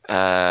fact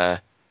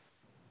that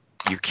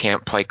you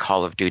can't play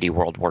Call of Duty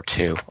World War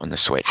II on the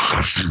Switch?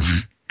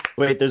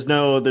 Wait, there's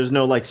no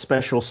like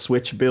special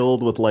Switch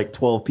build with like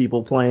 12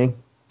 people playing?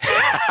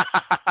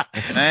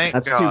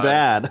 That's too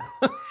bad.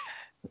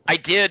 I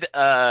did.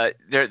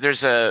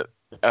 There's a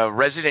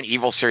Resident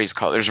Evil series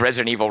called. There's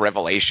Resident Evil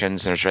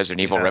Revelations, and there's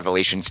Resident Evil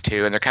Revelations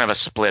 2, and they're kind of a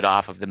split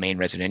off of the main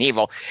Resident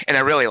Evil, and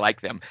I really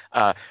like them.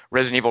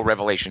 Resident Evil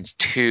Revelations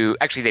 2,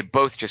 actually, they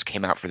both just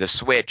came out for the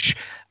Switch,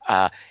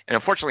 and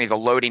unfortunately, the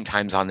loading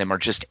times on them are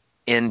just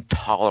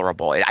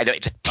intolerable.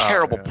 It's a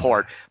terrible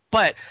port,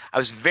 but I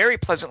was very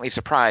pleasantly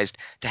surprised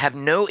to have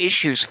no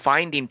issues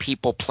finding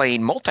people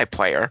playing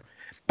multiplayer.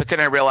 But then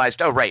I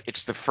realized, oh right,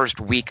 it's the first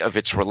week of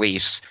its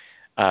release.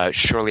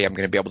 Surely I'm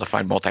going to be able to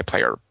find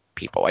multiplayer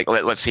people. Like,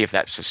 let's see if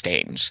that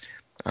sustains.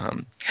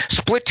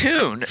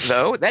 Splatoon,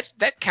 though,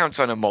 that counts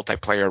on a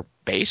multiplayer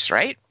base,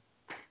 right?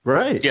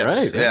 Right. Yes.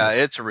 Right. Yeah,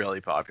 it's a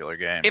really popular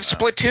game. If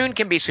Splatoon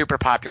can be super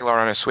popular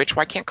on a Switch,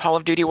 why can't Call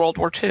of Duty World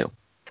War II?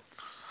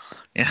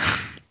 Yeah.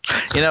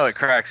 It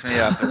cracks me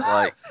up. It's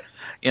like,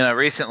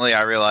 recently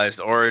I realized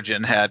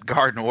Origin had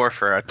Garden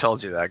Warfare. I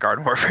told you that,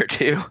 Garden Warfare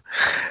 2.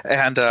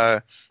 And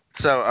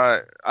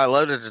so I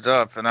loaded it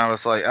up, and I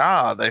was like,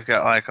 they've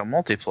got like a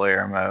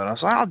multiplayer mode. I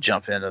was like, I'll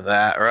jump into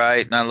that,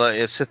 right? And I let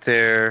it sit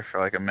there for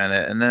like a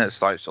minute, and then it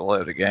starts to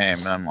load a game,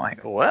 and I'm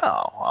like,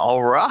 well,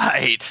 all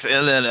right.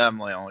 And then I'm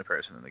the only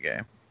person in the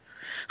game.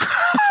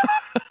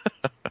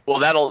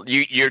 Well,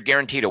 you're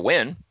guaranteed a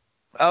win.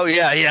 Oh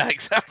yeah,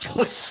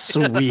 exactly.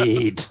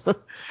 Sweet.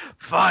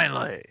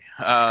 Finally.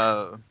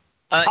 Top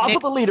Nick,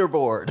 of the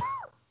leaderboard.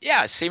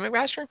 Yeah, see,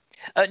 McMaster?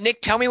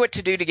 Nick, tell me what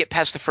to do to get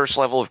past the first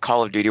level of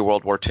Call of Duty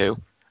World War II.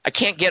 I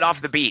can't get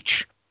off the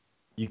beach.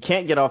 You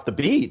can't get off the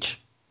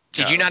beach?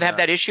 Did you not have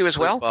that issue as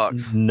well?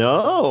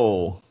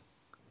 No.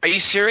 Are you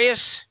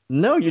serious?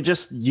 No, you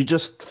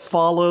just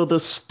follow the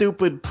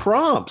stupid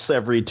prompts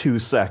every 2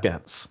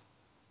 seconds.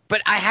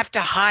 But I have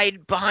to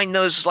hide behind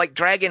those like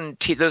dragon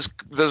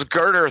those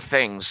girder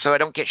things so I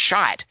don't get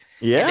shot.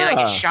 Yeah. And then I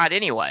get shot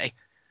anyway.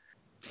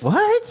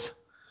 What?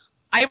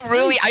 I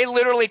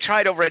literally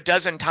tried over a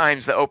dozen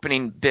times the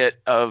opening bit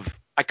of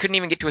I couldn't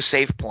even get to a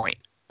save point.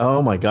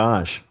 Oh my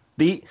gosh.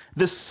 The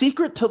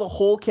secret to the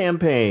whole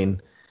campaign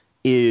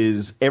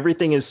is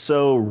everything is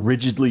so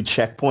rigidly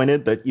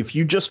checkpointed that if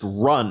you just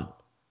run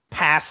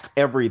past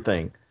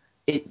everything,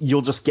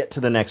 you'll just get to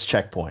the next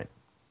checkpoint.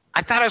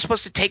 I thought I was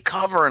supposed to take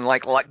cover and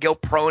like go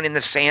prone in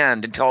the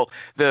sand until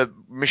the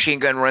machine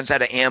gun runs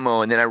out of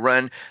ammo, and then I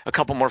run a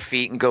couple more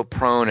feet and go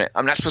prone.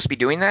 I'm not supposed to be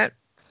doing that?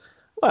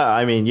 Well,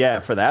 I mean, yeah,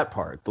 for that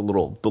part, the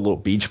little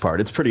beach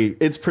part, it's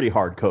pretty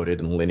hard coded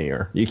and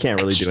linear. You can't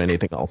really do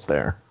anything else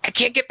there. I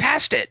can't get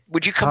past it.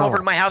 Would you come over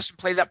to my house and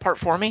play that part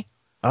for me?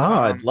 Oh,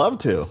 I'd love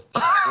to.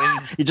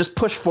 You just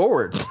push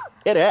forward,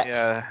 hit X.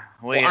 Yeah,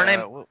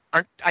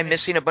 aren't I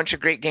missing a bunch of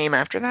great game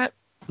after that?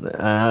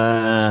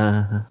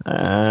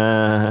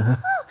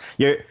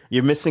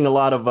 You're missing a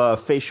lot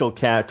of facial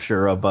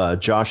capture of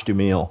Josh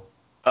Duhamel.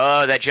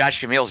 Oh, that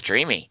Josh Duhamel's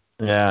dreamy.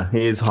 Yeah,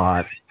 he's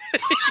hot.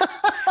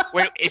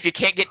 Wait, if you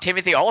can't get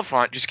Timothy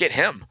Olyphant, just get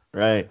him.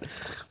 Right.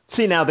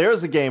 See, now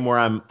there's a game where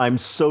I'm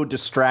so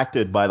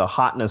distracted by the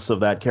hotness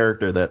of that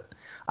character that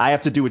I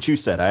have to do what you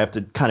said. I have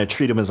to kind of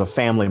treat him as a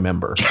family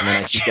member, and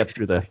then I can get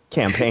through the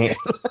campaign.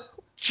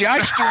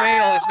 Josh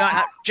Duhamel is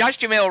not. Josh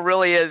Duhamel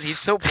really is. He's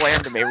so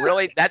bland to me.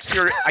 Really, that's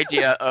your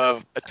idea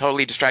of a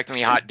totally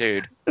distractingly hot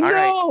dude. All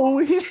no,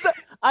 right. He's.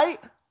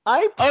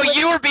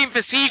 You were being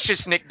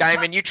facetious, Nick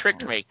Diamond. You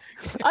tricked me.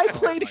 I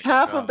played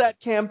half of that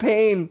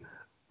campaign,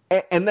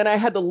 and then I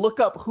had to look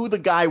up who the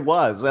guy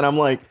was, and I'm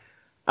like,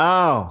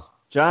 oh,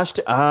 Josh.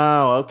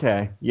 Oh,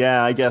 okay.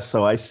 Yeah, I guess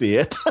so. I see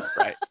it.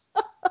 Right.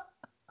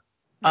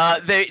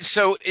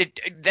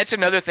 That's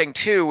another thing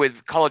too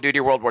with Call of Duty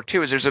World War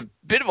II is there's a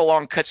bit of a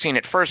long cutscene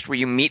at first where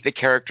you meet the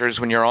characters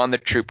when you're on the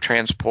troop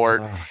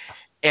transport,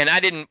 and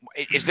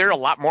is there a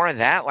lot more of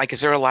that? Like, is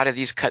there a lot of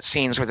these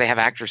cutscenes where they have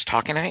actors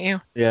talking at you?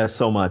 Yeah,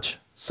 so much.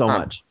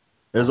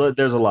 There's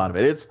a lot of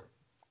it.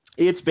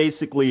 It's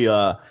basically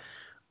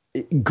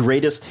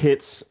greatest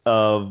hits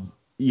of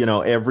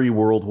every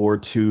World War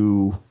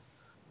II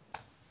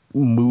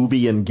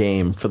movie and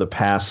game for the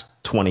past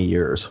 20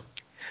 years.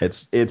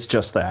 It's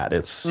just that.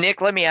 Nick,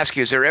 let me ask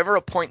you: is there ever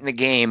a point in the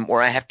game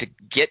where I have to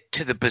get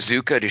to the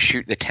bazooka to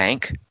shoot the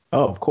tank?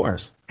 Oh, of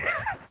course.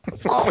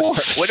 Of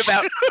course. What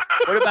about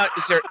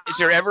is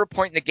there ever a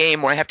point in the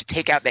game where I have to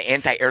take out the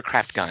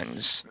anti-aircraft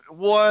guns?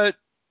 What?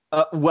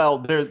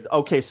 Well,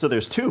 so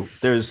there's two.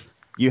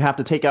 You have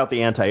to take out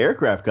the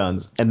anti-aircraft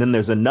guns, and then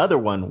there's another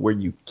one where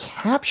you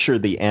capture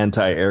the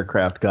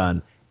anti-aircraft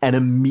gun and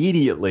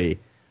immediately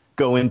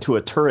go into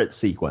a turret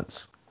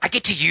sequence. I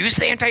get to use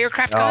the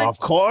anti-aircraft gun? Oh, of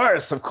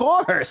course.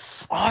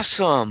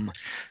 Awesome.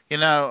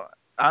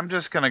 I'm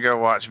just going to go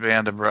watch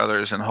Band of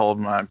Brothers and hold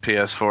my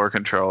PS4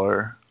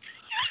 controller.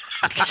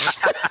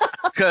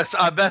 Because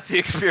I bet the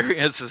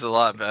experience is a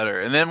lot better.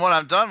 And then when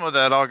I'm done with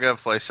that, I'll go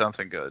play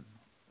something good.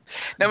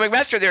 Now,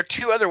 McMaster, there are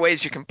two other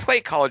ways you can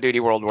play Call of Duty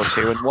World War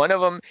II, and one of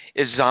them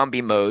is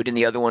zombie mode, and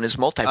the other one is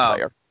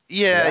multiplayer.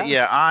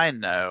 Yeah, I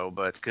know,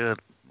 but good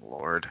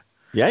Lord.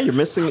 Yeah, you're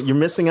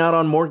missing out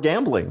on more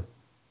gambling.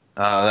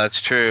 That's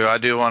true. I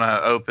do want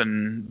to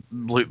open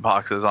loot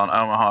boxes on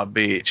Omaha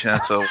Beach.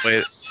 That's a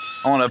way.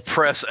 I want to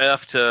press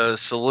F to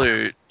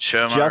salute.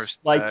 Show my just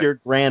respect. like your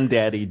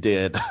granddaddy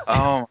did.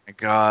 Oh my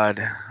God!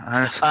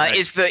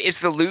 Is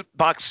the loot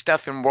box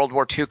stuff in World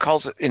War II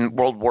Call of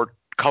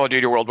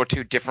Duty World War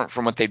II different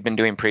from what they've been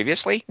doing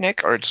previously,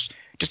 Nick, or it's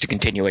just a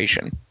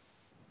continuation?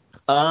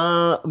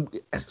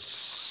 As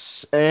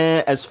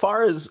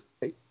far as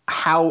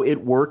how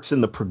it works in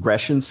the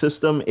progression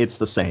system, it's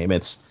the same.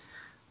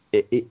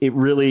 It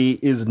really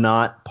is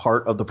not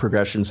part of the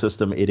progression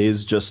system. It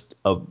is just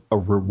a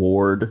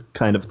reward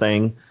kind of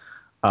thing.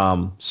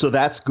 So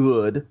that's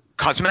good.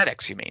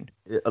 Cosmetics, you mean?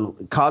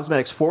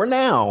 Cosmetics for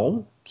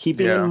now,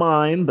 keeping in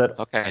mind that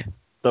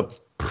the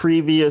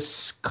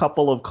previous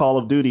couple of Call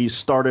of Duties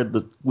started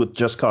with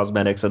just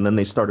cosmetics, and then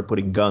they started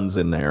putting guns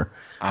in there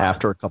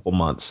after a couple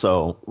months.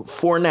 So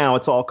for now,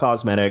 it's all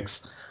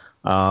cosmetics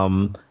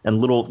and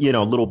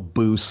little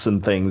boosts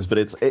and things, but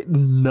it's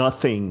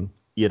nothing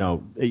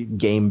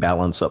game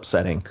balance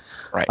upsetting.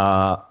 Right.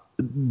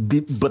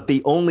 But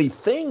the only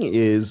thing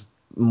is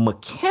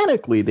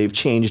mechanically they've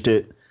changed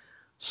it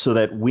so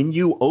that when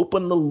you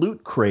open the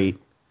loot crate,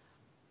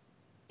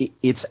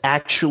 it's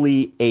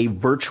actually a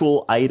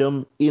virtual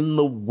item in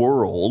the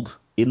world,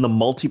 in the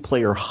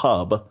multiplayer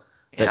hub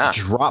that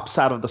drops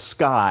out of the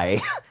sky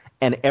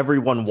and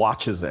everyone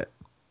watches it.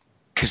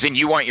 Because then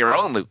you want your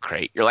own loot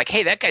crate. You're like,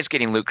 hey, that guy's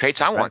getting loot crates.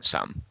 I want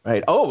some.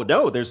 Right. Oh,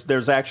 no,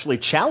 there's actually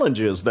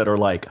challenges that are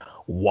like,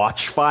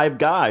 watch 5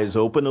 guys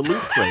open a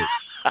loot crate.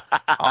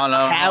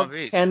 Have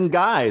 10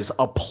 guys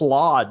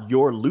applaud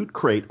your loot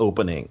crate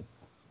opening.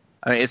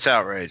 I mean, it's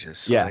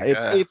outrageous. Yeah,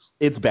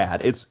 it's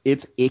bad.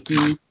 It's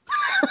icky.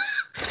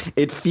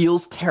 It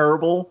feels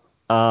terrible.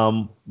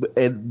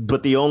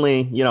 But the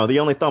only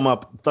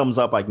thumbs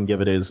up I can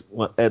give it is,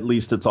 well, at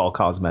least it's all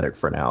cosmetic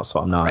for now. So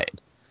I'm not.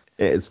 Right.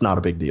 It's not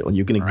a big deal.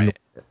 You can ignore it.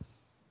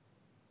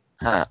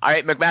 All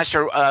right,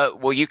 McMaster,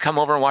 will you come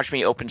over and watch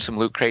me open some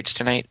loot crates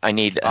tonight? I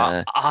need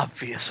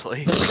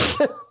obviously,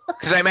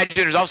 because I imagine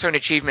there's also an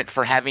achievement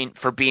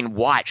for being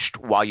watched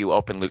while you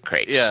open loot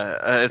crates.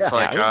 Yeah, it's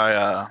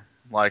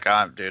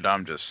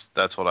I'm just,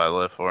 that's what I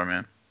live for,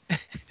 man.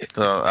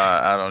 So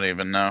I don't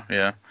even know.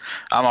 Yeah,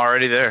 I'm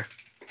already there.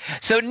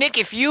 So Nick,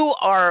 if you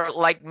are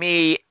like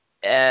me,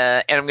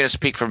 and I'm going to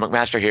speak for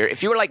McMaster here,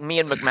 if you were like me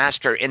and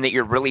McMaster in that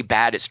you're really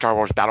bad at Star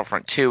Wars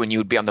Battlefront 2 and you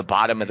would be on the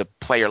bottom of the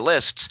player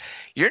lists,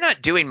 you're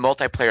not doing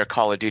multiplayer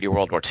Call of Duty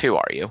World War II,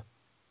 are you?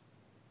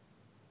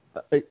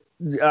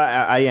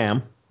 I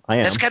am.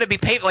 That's got to be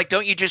painful. Like,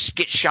 don't you just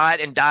get shot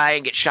and die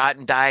and get shot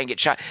and die and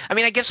get shot? I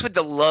mean, I guess with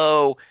the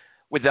high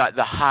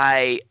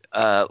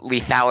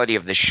lethality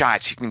of the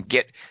shots, you can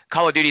get –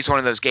 Call of Duty is one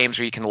of those games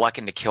where you can luck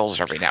into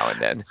kills every now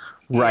and then.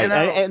 Right,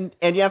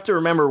 and you have to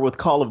remember with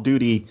Call of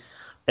Duty,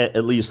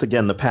 at least,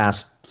 again, the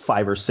past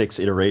 5 or 6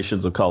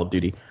 iterations of Call of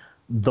Duty,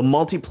 the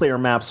multiplayer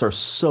maps are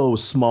so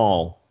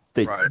small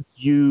that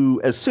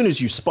you, as soon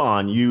as you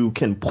spawn, you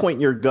can point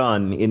your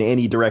gun in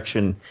any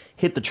direction,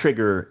 hit the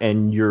trigger,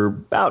 and you're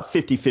about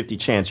 50-50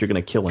 chance you're going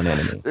to kill an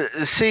enemy.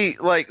 See,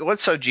 like,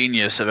 what's so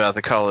genius about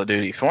the Call of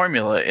Duty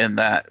formula in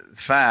that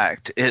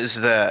fact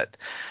is that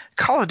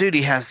Call of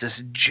Duty has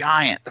this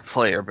giant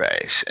player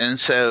base, and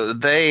so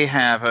they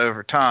have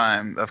over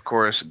time, of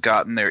course,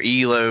 gotten their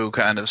ELO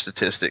kind of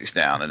statistics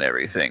down and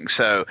everything.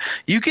 So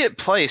you get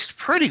placed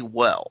pretty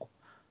well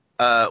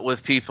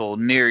with people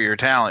near your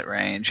talent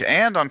range,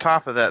 and on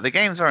top of that, the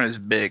games aren't as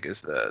big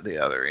as the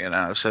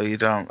other, so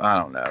I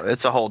don't know.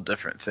 It's a whole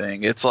different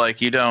thing. It's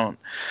like you don't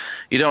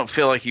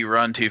feel like you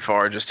run too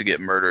far just to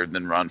get murdered and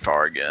then run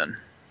far again.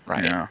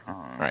 Right.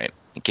 Right.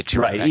 Get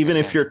you right. Even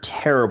if you're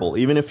terrible,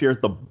 even if you're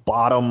at the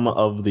bottom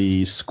of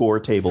the score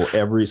table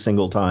every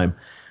single time,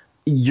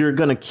 you're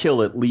going to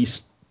kill at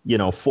least,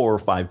 4 or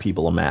 5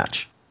 people a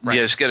match. Right.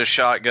 Yeah, just get a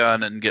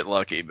shotgun and get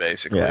lucky,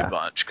 basically, a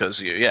bunch,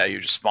 because you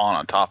just spawn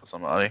on top of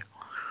somebody.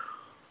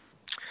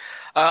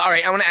 All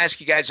right, I want to ask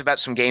you guys about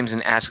some games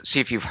and see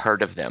if you've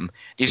heard of them.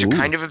 These are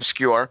kind of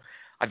obscure.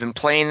 I've been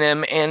playing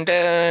them, and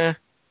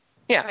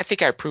I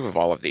think I approve of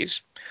all of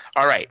these.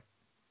 All right,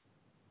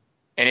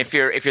 and if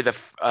you're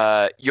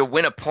you'll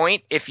win a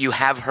point if you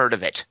have heard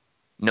of it.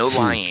 No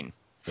lying.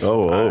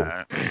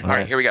 All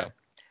right, here we go.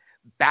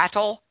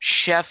 Battle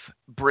Chef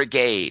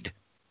Brigade.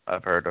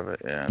 I've heard of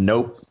it. Yeah.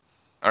 Nope.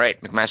 All right,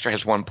 McMaster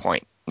has 1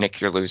 point. Nick,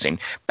 you're losing.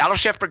 Battle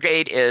Chef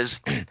Brigade is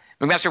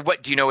McMaster.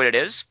 What do you know what it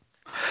is?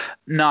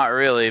 Not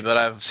really, but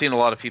I've seen a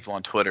lot of people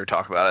on Twitter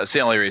talk about it. It's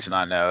the only reason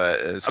I know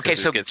it is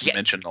because it gets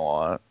mentioned a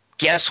lot.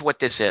 Guess what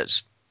this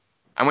is.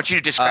 I want you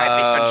to describe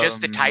based on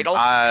just the title.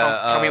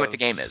 Tell me what the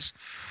game is.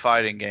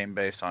 Fighting game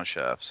based on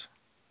chefs.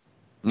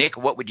 Nick,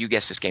 what would you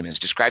guess this game is?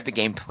 Describe the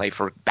gameplay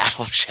for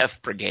Battle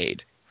Chef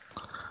Brigade.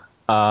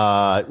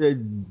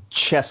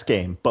 Chess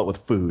game, but with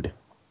food.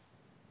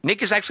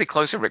 Nick is actually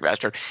closer,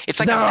 McMaster. It's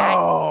like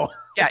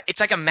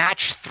it's like a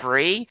match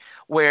 3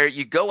 where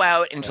you go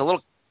out and it's a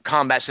little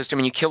combat system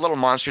and you kill little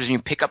monsters and you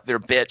pick up their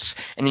bits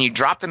and then you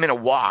drop them in a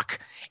wok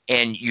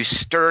and you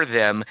stir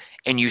them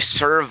and you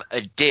serve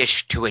a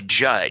dish to a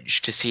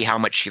judge to see how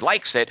much she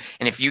likes it,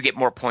 and if you get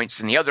more points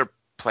than the other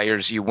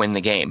players, you win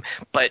the game.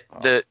 But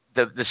the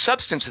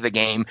substance of the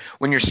game,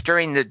 when you're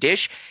stirring the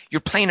dish,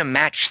 you're playing a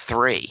match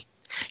 3.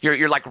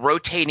 You're like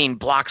rotating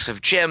blocks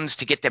of gems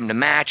to get them to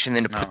match and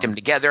then to put them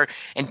together,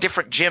 and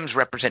different gems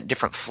represent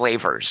different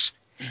flavors.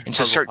 And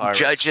so certain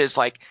judges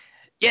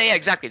yeah,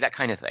 exactly, that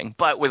kind of thing.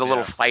 But with a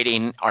little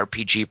fighting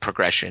RPG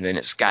progression, and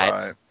it's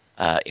got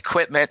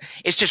equipment.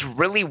 It's just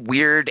really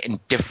weird and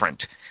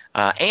different.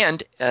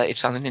 And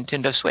it's on the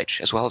Nintendo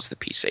Switch as well as the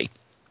PC.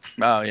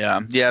 Oh,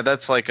 yeah. Yeah,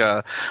 that's like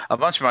a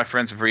bunch of my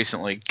friends have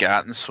recently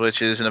gotten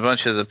Switches, and a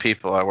bunch of the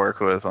people I work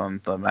with on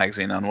the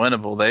magazine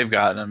Unwinnable, they've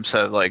gotten them.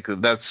 So,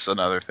 that's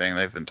another thing.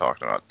 They've been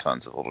talking about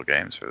tons of little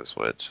games for the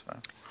Switch. So.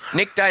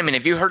 Nick Diamond,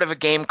 have you heard of a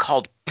game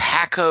called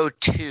Paco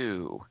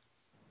 2?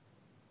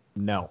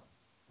 No.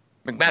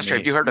 McMaster,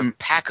 have you heard of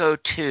Paco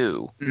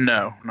 2?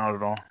 No, not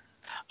at all.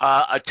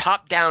 A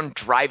top-down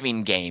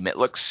driving game. It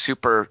looks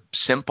super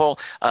simple,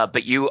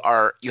 but you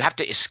have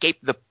to escape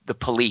the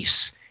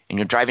police, and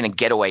you're driving a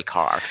getaway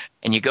car.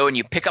 And you go and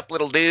you pick up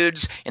little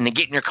dudes, and they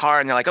get in your car,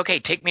 and they're like, okay,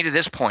 take me to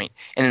this point.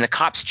 And then the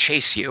cops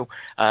chase you,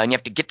 and you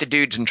have to get the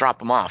dudes and drop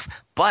them off.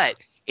 But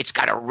it's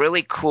got a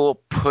really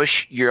cool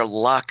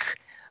push-your-luck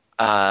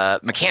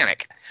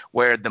mechanic,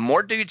 where the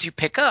more dudes you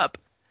pick up,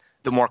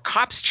 the more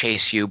cops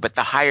chase you, but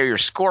the higher your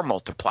score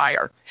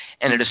multiplier.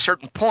 And at a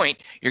certain point,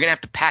 you're going to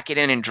have to pack it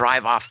in and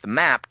drive off the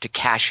map to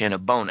cash in a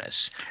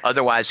bonus.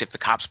 Otherwise, if the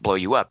cops blow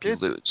you up, you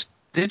lose.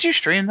 Did you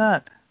stream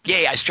that?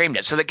 Yeah, I streamed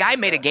it. So the guy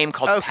made a game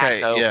called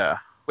Paco. Yeah.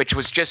 which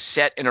was just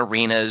set in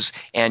arenas,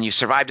 and you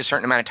survived a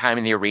certain amount of time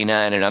in the arena,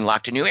 and it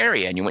unlocked a new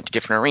area, and you went to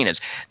different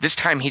arenas. This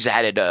time he's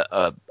added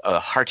a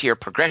heartier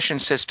progression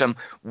system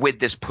with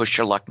this push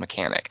your luck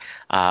mechanic.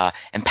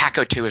 And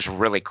Paco 2 is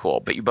really cool,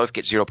 but you both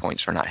get 0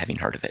 points for not having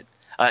heard of it.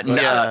 I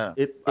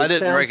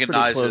didn't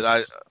recognize it.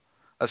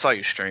 I saw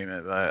you stream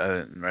it, but I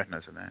didn't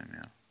recognize the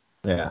name.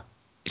 Yeah.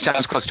 It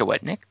sounds close to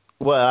what, Nick?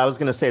 Well, I was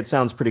going to say it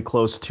sounds pretty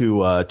close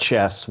to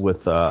chess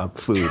with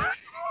food.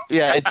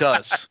 Yeah, it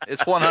does.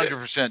 It's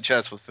 100%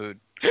 chess with food.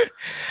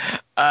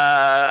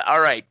 All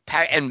right.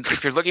 And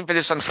if you're looking for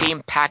this on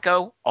Steam,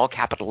 Paco, all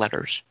capital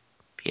letters.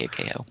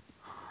 P-A-K-O.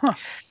 Huh.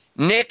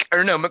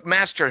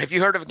 McMaster, have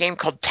you heard of a game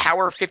called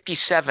Tower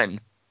 57?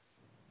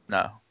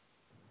 No.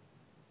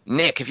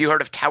 Nick, have you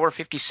heard of Tower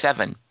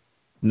 57?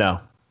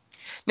 No.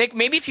 Nick,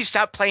 maybe if you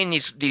stop playing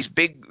these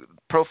big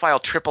profile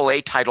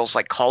AAA titles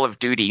like Call of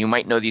Duty, you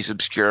might know these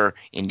obscure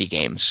indie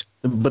games.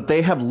 But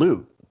they have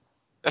loot.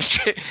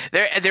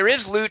 There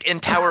is loot in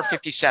Tower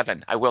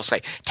 57, I will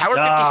say. Tower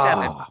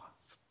 57.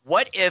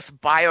 What if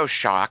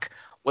BioShock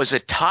was a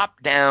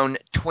top-down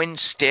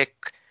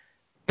twin-stick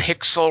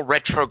pixel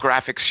retro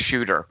graphics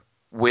shooter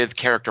with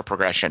character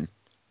progression?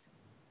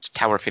 It's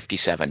Tower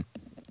 57,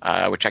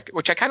 which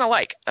I kind of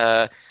like.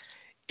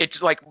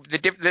 It's like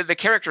the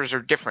characters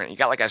are different. You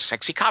got like a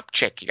sexy cop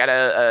chick. You got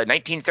a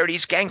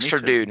 1930s gangster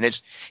dude,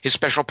 and his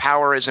special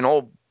power is an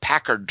old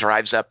Packard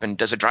drives up and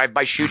does a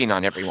drive-by shooting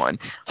on everyone.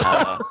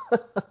 Awesome.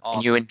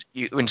 And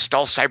you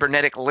install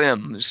cybernetic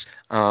limbs.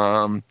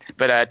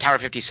 But Tower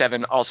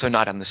 57 also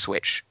not on the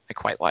Switch. I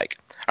quite like.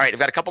 All right, I've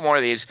got a couple more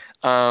of these.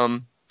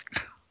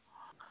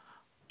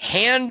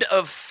 Hand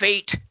of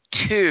Fate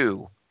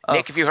 2.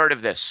 Nick, have you heard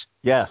of this?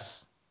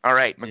 Yes. All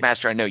right,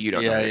 McMaster, I know you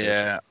don't know.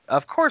 Yeah.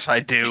 Of course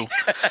I do.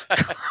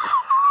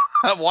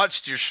 I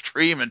watched your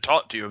stream and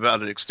talked to you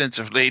about it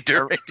extensively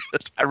during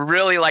it. I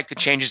really like the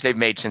changes they've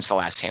made since the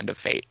last Hand of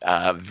Fate.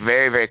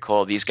 Very, very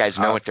cool. These guys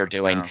know what they're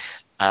doing.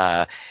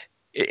 Yeah.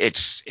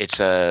 It's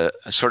a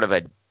sort of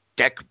a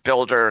deck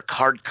builder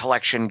card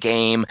collection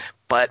game,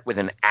 but with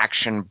an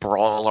action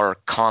brawler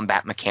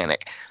combat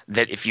mechanic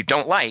that if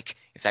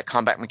that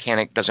combat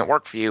mechanic doesn't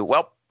work for you,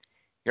 well,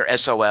 you're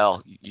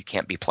SOL. You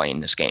can't be playing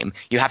this game.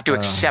 You have to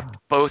accept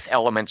both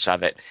elements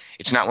of it.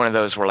 It's not one of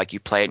those where like you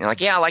play it and you're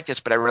like, yeah, I like this,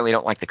 but I really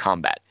don't like the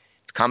combat.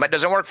 If the combat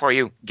doesn't work for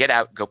you, get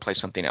out, go play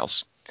something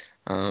else.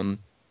 Here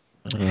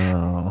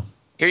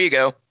you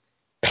go.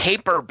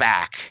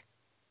 Paperback.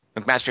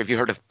 McMaster, have you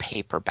heard of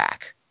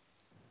Paperback?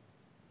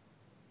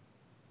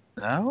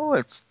 No,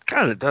 it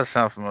does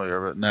sound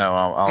familiar, but no,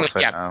 I'll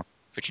say no.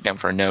 Put you down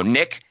for a no.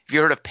 Nick, have you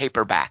heard of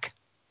Paperback?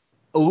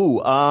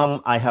 Ooh,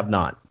 I have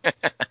not.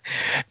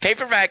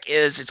 Paperback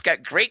it's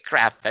got great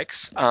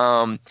graphics.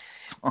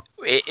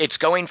 It's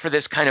going for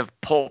this kind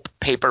of pulp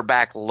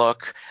paperback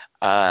look,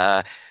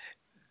 but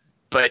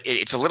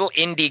it's a little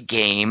indie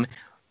game.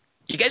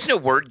 You guys know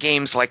word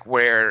games like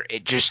where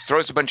it just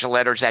throws a bunch of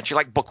letters at you,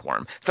 like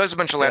Bookworm. Throws a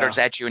bunch of letters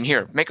at you, and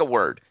here, make a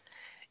word.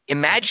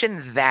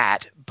 Imagine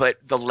that, but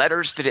the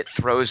letters that it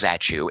throws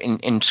at you.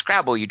 In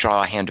Scrabble, you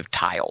draw a hand of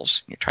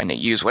tiles. You're trying to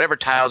use whatever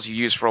tiles you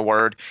use for a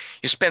word.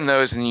 You spin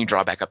those, and then you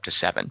draw back up to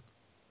 7.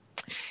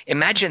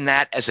 Imagine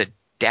that as a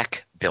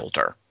deck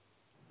builder,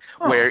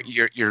 where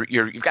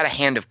you've got a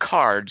hand of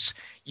cards.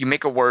 You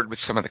make a word with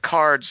some of the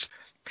cards,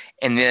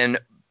 and then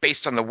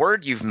based on the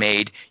word you've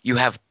made, you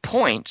have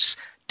points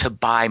to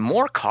buy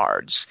more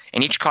cards,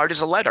 and each card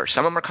is a letter.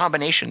 Some of them are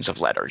combinations of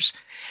letters.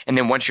 And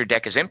then once your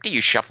deck is empty,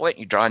 you shuffle it and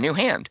you draw a new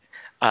hand.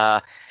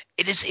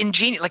 It is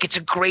ingenious. Like, it's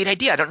a great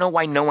idea. I don't know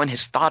why no one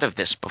has thought of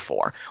this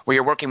before, where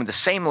you're working with the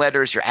same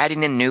letters, you're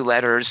adding in new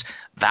letters.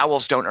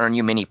 Vowels don't earn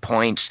you many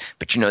points,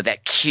 but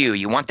that Q,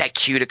 you want that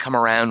Q to come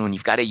around when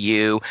you've got a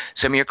U.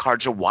 Some of your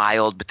cards are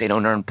wild, but they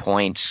don't earn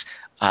points.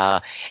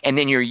 And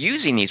then you're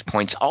using these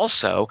points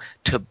also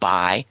to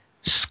buy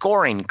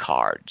scoring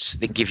cards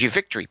that give you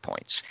victory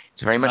points.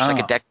 It's very much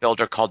like a deck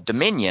builder called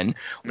Dominion,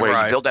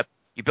 where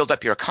you build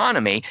up your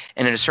economy,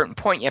 and at a certain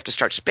point you have to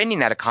start spending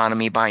that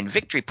economy buying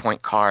victory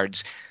point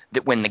cards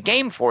that win the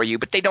game for you,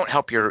 but they don't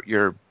help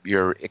your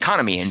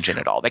economy engine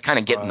at all. They kind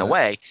of get in the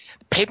way.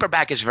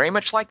 Paperback is very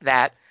much like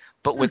that,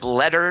 but with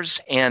letters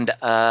and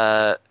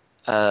a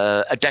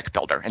deck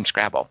builder and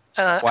Scrabble.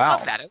 I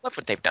love that. I love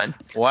what they've done.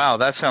 Wow,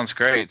 that sounds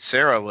great.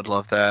 Sarah would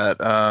love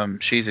that.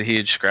 She's a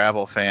huge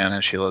Scrabble fan,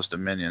 and she loves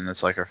Dominion.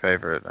 That's like her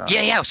favorite.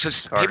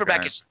 So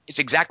Paperback is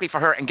exactly for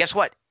her. And guess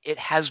what? It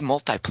has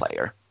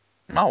multiplayer.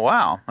 Oh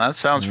wow, that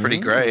sounds pretty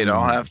great.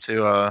 I'll have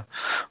to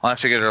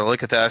get her a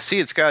look at that. I see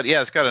it's got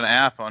an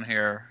app on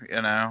here,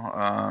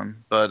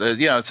 but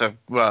it's a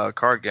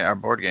card game or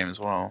board game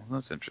as well.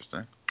 That's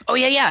interesting. Oh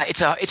yeah,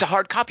 it's a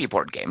hard copy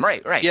board game,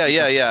 right?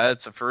 Yeah.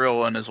 It's a for real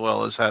one as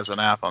well as has an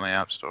app on the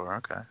App Store.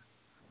 Okay.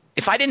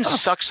 If I didn't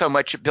suck so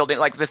much at building,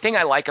 like the thing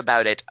I like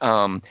about it,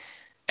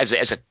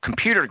 as a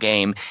computer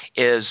game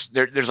is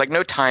there's like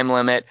no time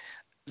limit.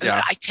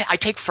 Yeah. I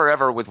take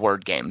forever with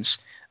word games.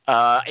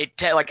 I'm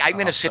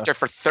going to sit there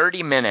for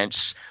 30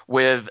 minutes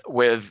with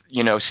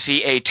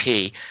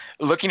CAT,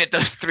 looking at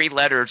those 3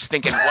 letters,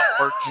 thinking, what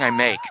word can I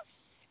make?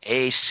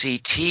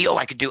 ACT. Oh,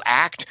 I could do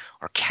ACT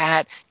or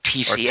CAT,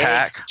 TCA,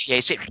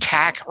 or TAC.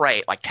 TAC,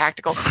 right, like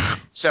tactical.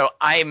 So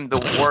I'm the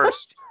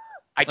worst.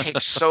 I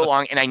take so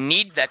long, and I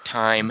need that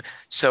time.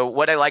 So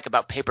what I like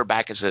about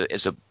Paperback as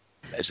a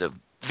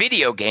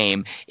video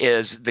game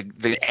is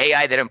the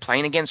AI that I'm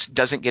playing against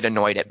doesn't get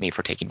annoyed at me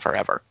for taking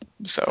forever.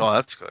 So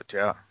that's good.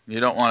 Yeah, you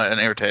don't want an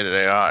irritated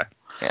AI.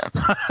 Yeah.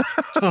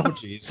 Oh,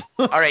 jeez.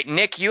 All right,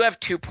 Nick, you have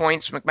 2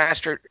 points.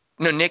 McMaster,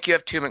 no, Nick, you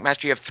have 2.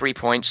 McMaster, you have 3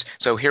 points.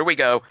 So here we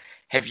go.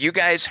 Have you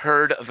guys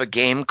heard of a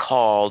game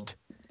called,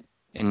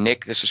 and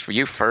Nick, this is for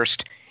you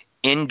first,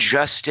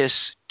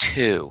 Injustice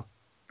 2?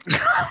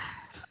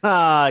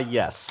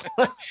 Yes.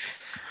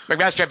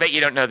 McMaster, I bet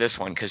you don't know this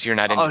one because you're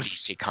not into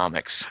DC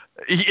Comics.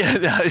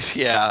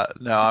 Yeah.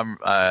 No,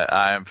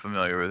 I am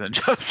familiar with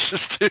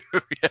Injustice 2.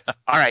 Yeah.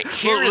 All right.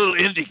 Little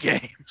indie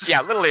games. Yeah,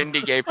 little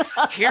indie game.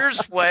 Here's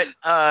what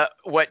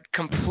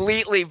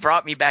completely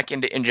brought me back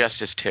into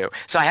Injustice 2.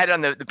 So I had it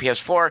on the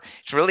PS4.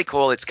 It's really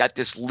cool. It's got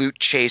this loot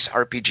chase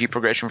RPG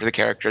progression for the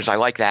characters. I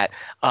like that.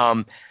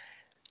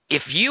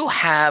 If you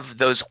have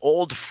those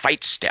old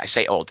fight sticks, I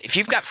say old, if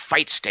you've got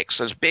fight sticks,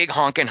 those big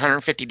honking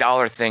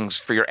 $150 things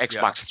for your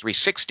Xbox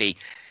 360,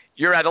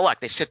 you're out of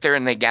luck. They sit there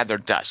and they gather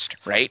dust,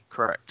 right?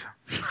 Correct.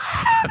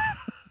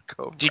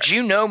 Did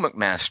you know,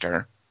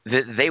 McMaster,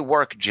 that they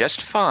work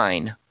just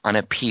fine on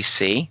a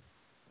PC?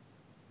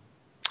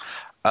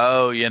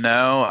 Oh,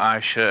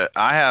 I should.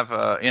 I have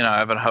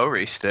a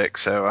Hori stick,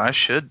 so I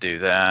should do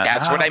that.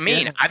 That's what I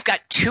mean. Yeah. I've got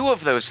 2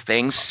 of those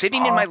things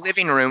sitting in my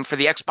living room for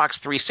the Xbox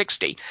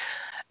 360.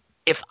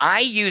 If I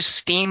use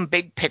Steam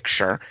Big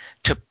Picture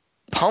to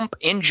pump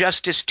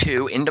Injustice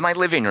 2 into my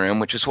living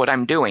room, which is what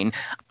I'm doing,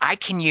 I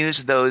can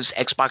use those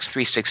Xbox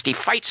 360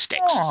 fight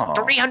sticks,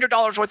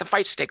 $300 worth of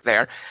fight stick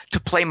there, to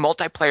play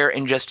multiplayer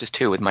Injustice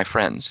 2 with my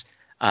friends.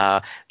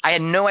 I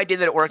had no idea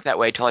that it worked that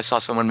way until I saw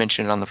someone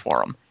mention it on the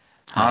forum.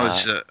 I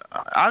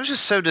was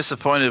just so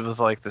disappointed with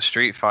like the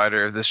Street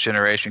Fighter of this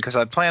generation because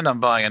I planned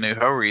on buying a new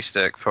Hori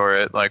stick for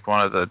it, like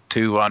one of the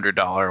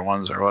 $200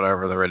 ones or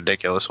whatever, the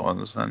ridiculous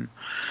ones, and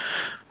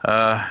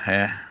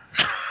yeah.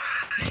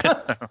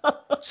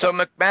 So,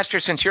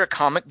 McMaster, since you're a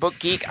comic book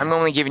geek, I'm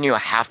only giving you a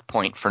half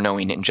point for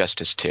knowing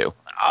Injustice 2.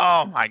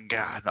 Oh, my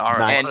God. All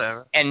right.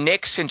 And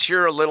Nick, since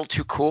you're a little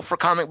too cool for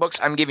comic books,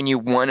 I'm giving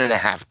you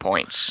 1.5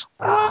 points.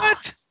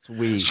 What?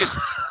 Sweet. It's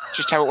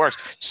just how it works.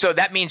 So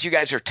that means you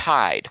guys are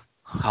tied.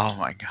 Oh,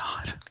 my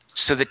God.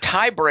 So the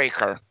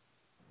tiebreaker,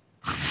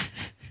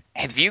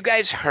 have you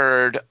guys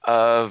heard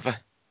of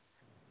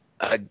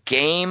a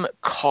game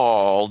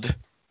called...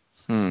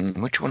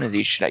 which one of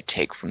these should I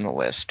take from the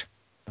list?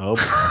 Oh,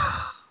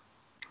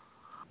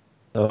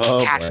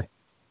 boy.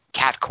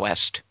 Cat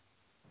Quest.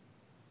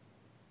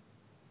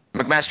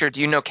 McMaster,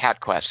 do you know Cat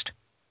Quest?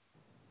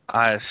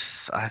 I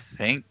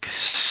think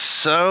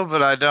so,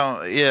 but I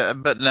don't. Yeah,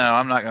 but no,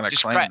 I'm not going to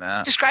claim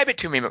that. Describe it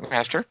to me,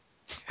 McMaster.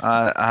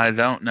 I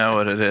don't know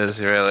what it is,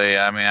 really.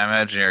 I mean, I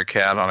imagine you're a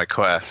cat on a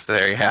quest.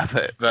 There you have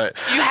it. But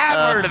you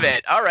have heard of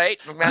it. All right.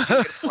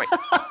 McMaster, good point.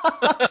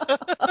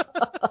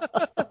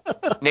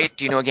 Nate,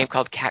 do you know a game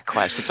called Cat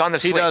Quest? It's on the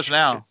Switch. He does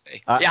now.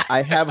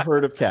 I have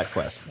heard of Cat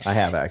Quest. I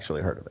have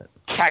actually heard of it.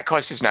 Cat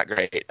Quest is not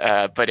great,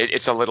 but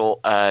it's a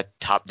little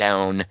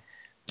top-down,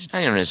 it's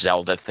not even a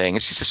Zelda thing.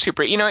 It's just a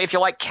super, if you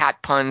like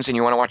cat puns and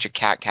you want to watch a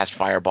cat cast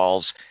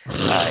fireballs,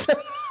 it's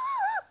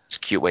a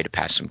cute way to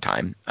pass some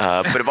time.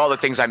 But of all the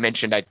things I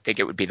mentioned, I think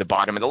it would be the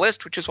bottom of the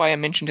list, which is why I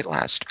mentioned it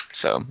last.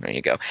 So there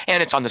you go.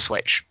 And it's on the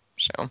Switch.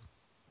 So.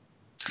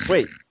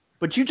 Wait,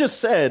 but you just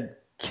said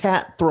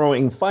cat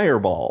throwing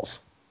fireballs.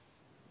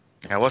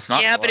 Yeah, what's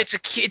not? Yeah, but it's a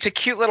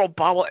cute little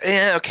bobble.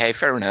 Yeah, okay,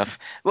 fair enough.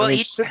 Well,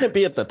 shouldn't it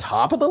be at the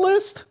top of the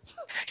list?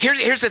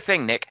 Here's the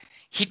thing, Nick.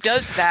 He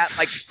does that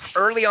like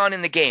early on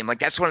in the game. Like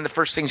that's one of the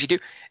first things you do.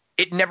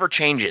 It never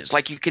changes.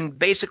 Like you can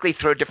basically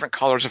throw different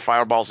colors of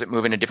fireballs that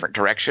move in a different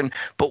direction.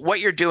 But what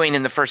you're doing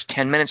in the first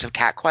 10 minutes of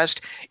Cat Quest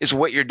is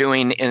what you're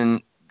doing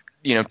in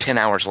 10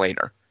 hours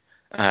later.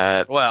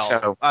 I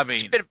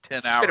mean,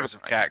 10 hours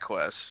of Cat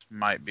Quest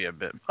might be a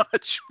bit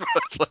much.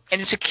 And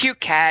it's a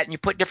cute cat, and you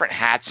put different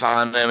hats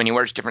on him, and he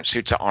wears different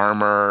suits of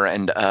armor,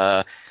 and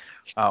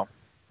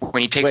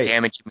when he takes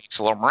damage, he makes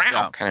a little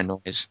meow kind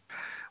of noise.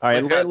 All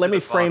right, let me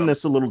frame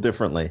this a little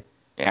differently.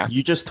 Yeah.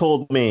 You just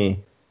told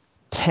me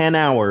 10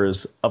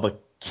 hours of a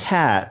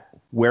cat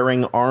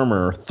wearing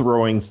armor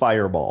throwing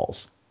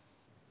fireballs.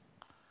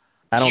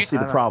 I don't see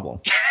the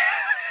problem.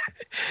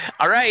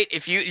 All right,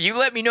 if you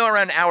let me know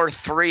around hour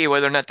 3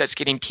 whether or not that's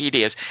getting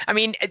tedious. I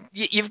mean,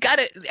 you've got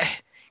to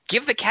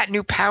give the cat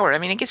new power. I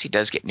mean, I guess he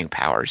does get new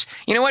powers.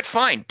 You know what?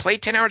 Fine. Play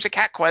 10 hours of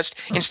Cat Quest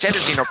instead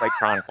of Xenoblade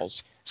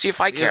Chronicles. See if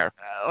I care.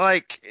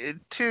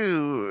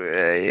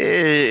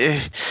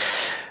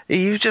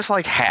 You just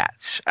like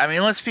hats. I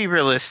mean, let's be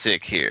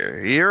realistic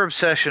here. Your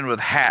obsession with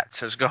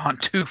hats has gone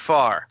too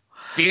far.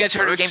 Have you guys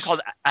heard of a game called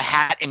A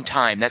Hat in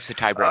Time? That's the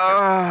tiebreaker.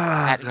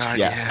 Oh, God,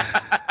 yes.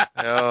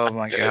 Oh,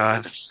 my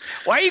God.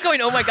 Why are you going,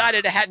 oh, my God,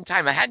 at A Hat in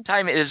Time? A Hat in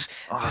Time is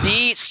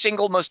the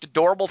single most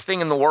adorable thing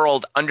in the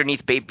world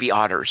underneath baby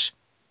otters.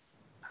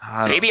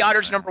 Baby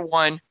otters, number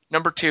 1.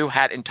 number 2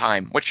 hat in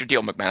time. What's your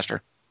deal, McMaster?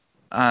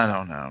 I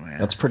don't know, man.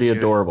 That's pretty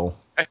adorable.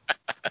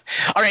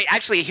 All right,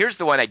 actually, here's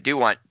the one I do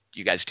want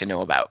you guys to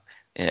know about.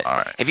 All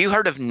right. Have you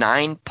heard of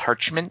 9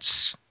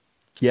 Parchments?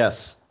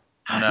 Yes.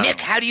 No. Nick,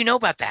 how do you know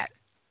about that?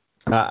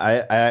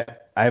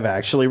 I've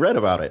actually read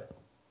about it.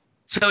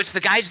 So it's the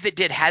guys that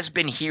did Has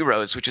Been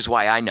Heroes, which is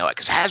why I know it,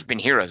 because Has Been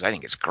Heroes, I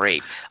think it's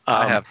great.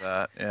 I have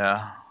that,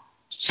 yeah.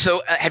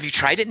 So have you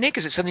tried it, Nick?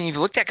 Is it something you've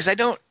looked at? Because I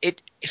don't.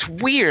 It's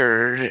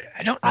weird.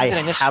 I don't know. I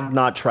have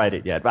not tried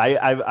it yet.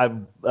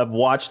 I've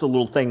watched a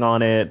little thing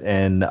on it,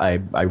 and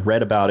I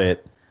read about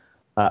it.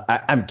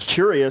 I'm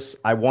curious.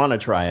 I want to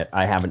try it.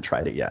 I haven't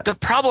tried it yet. The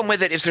problem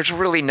with it is there's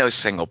really no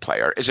single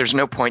player. There's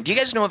no point. Do you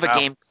guys know of a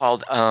game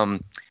called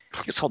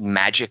it's called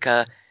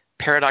Magicka?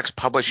 Paradox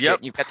published it.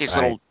 And you've got these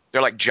little.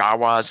 They're like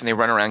Jawas, and they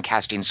run around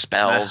casting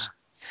spells.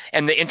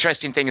 And the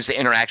interesting thing is the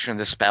interaction of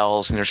the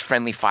spells, and there's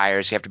friendly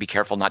fires. You have to be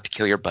careful not to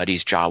kill your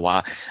buddies,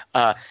 Jawa.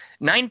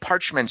 9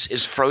 Parchments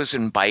is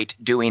Frozen Byte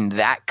doing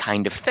that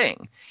kind of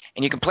thing.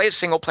 And you can play a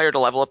single player to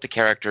level up the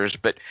characters,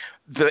 but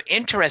the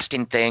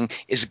interesting thing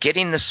is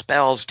getting the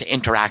spells to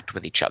interact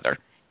with each other.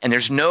 And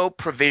there's no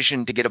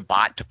provision to get a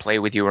bot to play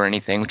with you or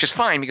anything, which is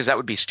fine because that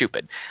would be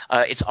stupid.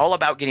 It's all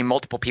about getting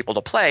multiple people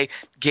to play,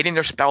 getting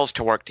their spells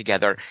to work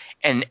together,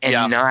 and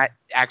not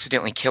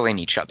accidentally killing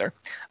each other.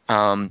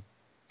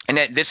 And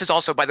this is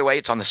also, by the way,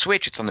 it's on the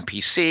Switch, it's on the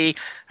PC.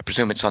 I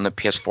presume it's on the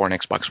PS4 and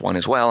Xbox One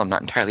as well. I'm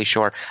not entirely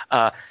sure.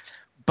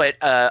 But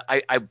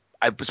I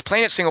was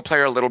playing it single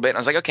player a little bit, and I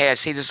was like, okay, I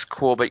see this is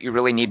cool, but you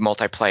really need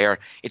multiplayer.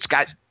 It's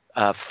got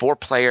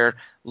 4-player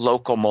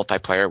local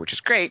multiplayer, which is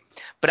great.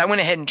 But I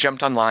went ahead and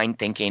jumped online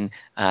thinking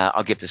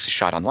I'll give this a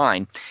shot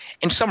online.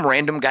 And some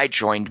random guy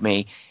joined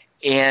me,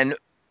 and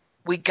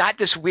we got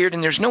this weird –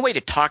 and there's no way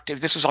to talk to –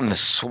 this is on the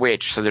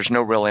Switch, so there's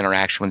no real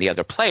interaction with the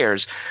other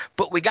players.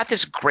 But we got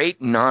this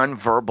great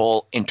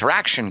nonverbal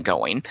interaction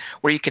going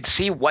where you could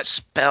see what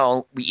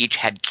spell we each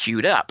had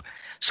queued up.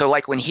 So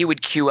like when he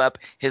would queue up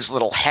his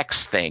little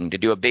hex thing to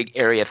do a big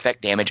area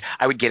effect damage,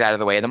 I would get out of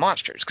the way of the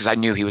monsters because I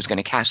knew he was going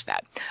to cast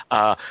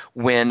that.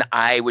 When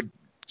I would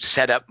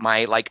set up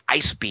my like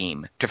ice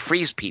beam to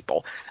freeze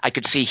people, I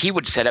could see he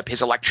would set up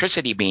his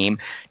electricity beam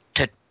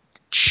to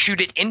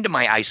shoot it into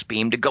my ice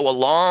beam to go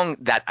along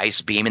that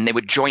ice beam, and they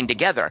would join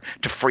together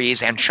to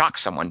freeze and shock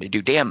someone to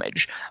do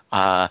damage.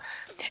 And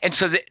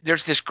so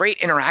there's this great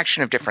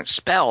interaction of different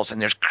spells,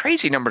 and there's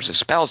crazy numbers of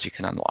spells you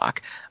can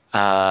unlock.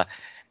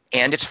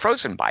 And it's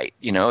Frozen Byte.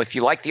 You know, if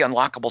you like the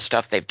unlockable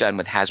stuff they've done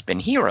with Has Been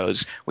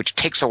Heroes, which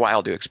takes a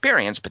while to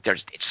experience, but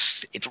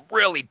it's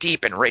really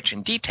deep and rich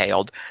and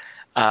detailed.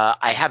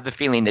 I have the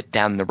feeling that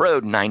down the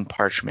road, 9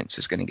 Parchments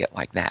is going to get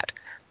like that.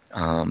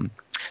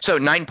 So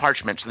 9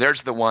 Parchments,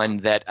 there's the one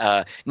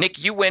that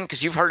Nick, you win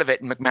because you've heard of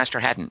it and McMaster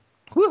hadn't.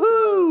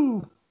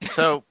 Woohoo!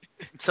 So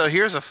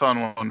here's a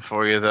fun one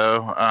for you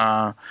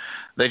though.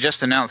 They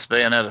just announced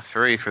Bayonetta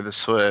 3 for the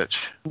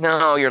Switch.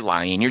 No, you're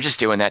lying. You're just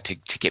doing that to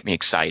get me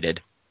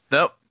excited.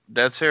 Nope,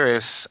 dead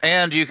serious.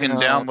 And you can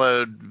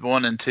download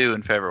 1 and 2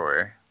 in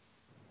February.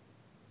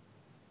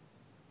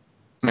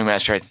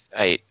 McMaster,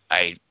 I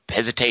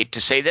hesitate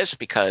to say this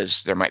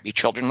because there might be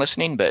children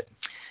listening, but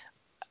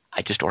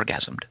I just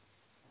orgasmed.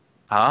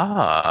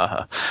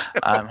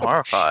 I'm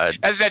horrified.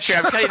 That's not true.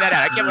 I'm cutting that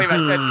out. I can't believe I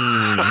said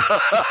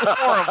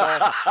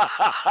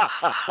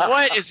horrible.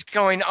 What is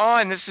going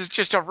on? This is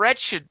just a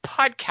wretched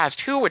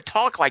podcast. Who would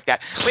talk like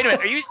that? Wait a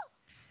minute. Are you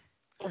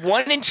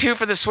 1 and 2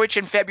 for the Switch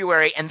in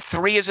February, and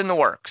 3 is in the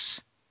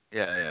works?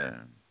 Yeah.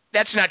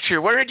 That's not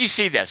true. Where did you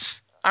see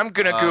this? I'm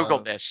gonna Google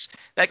this.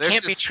 That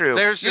can't be true.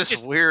 There's this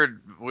weird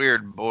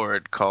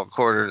board called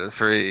Quarter to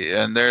 3,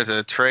 and there's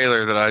a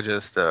trailer that I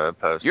just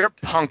posted. You're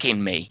punking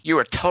me. You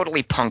are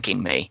totally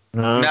punking me.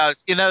 Now,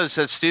 it's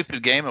that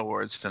stupid Game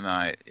Awards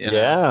tonight.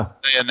 Yeah.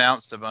 They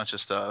announced a bunch of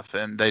stuff,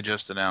 and they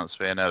just announced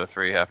Bayonetta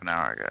 3 half an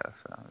hour ago.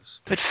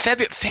 But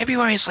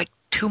February is like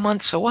 2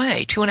 months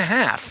away,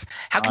 2.5.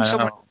 How can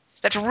someone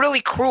 – that's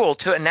really cruel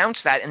to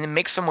announce that and then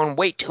make someone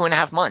wait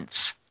 2.5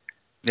 months.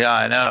 Yeah,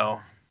 I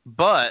know.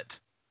 But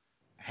 –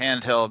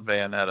 handheld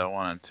Bayonetta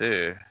 1 and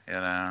 2,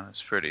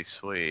 it's pretty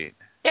sweet.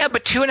 Yeah,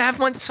 but 2.5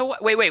 months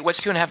away. Wait, what's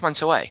 2.5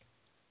 months away?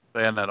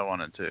 Bayonetta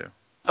 1 and 2.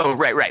 Oh,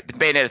 right. But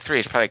Bayonetta 3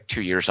 is probably like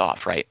 2 years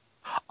off, right?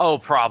 Oh,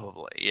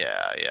 probably.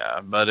 Yeah.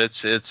 But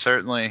it's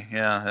certainly,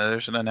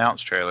 there's an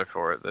announced trailer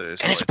for it.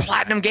 And it's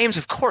Platinum Games,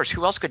 of course.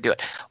 Who else could do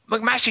it?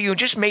 McMaster, you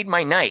just made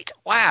my night.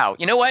 Wow.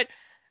 You know what?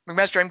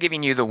 McMaster, I'm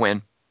giving you the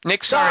win.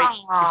 Nick, sorry.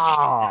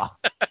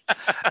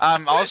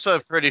 I'm also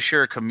pretty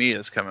sure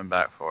Kamiya's coming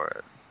back for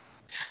it.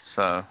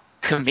 So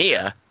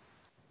Kamiya?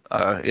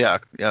 Yeah,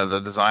 the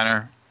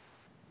designer.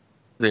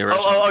 The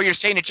original. Oh, you're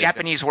saying a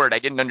Japanese word. I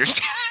didn't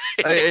understand.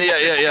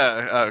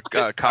 Yeah.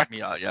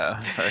 Kamiya,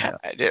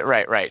 yeah.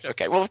 Right.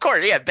 Okay. Well, of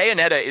course, yeah.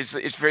 Bayonetta is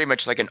very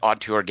much like an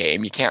auteur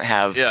game. You can't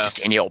have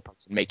just any old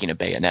person making a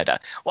Bayonetta.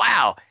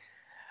 Wow.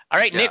 All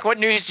right, Nick, what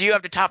news do you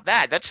have to top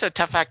that? That's a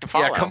tough act to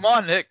follow. Yeah, come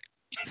on, Nick.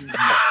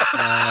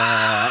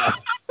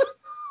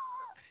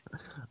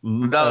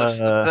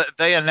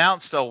 They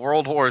announced a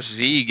World War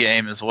Z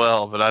game as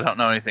well, but I don't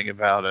know anything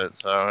about it,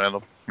 so I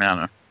don't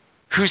know.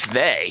 Who's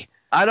they?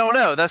 I don't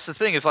know. That's the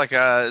thing. It's like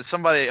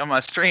somebody on my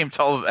stream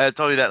told me that.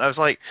 And I was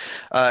like,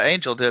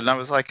 Angel did, and I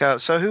was like,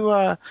 so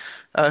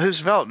who's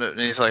developing it?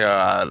 And he's like,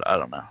 I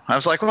don't know. I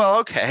was like, well,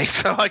 okay.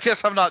 So I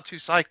guess I'm not too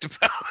psyched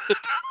about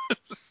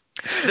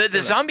it.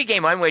 The zombie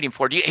game I'm waiting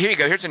for. Here you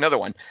go. Here's another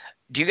one.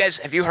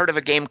 Have you heard of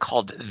a game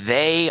called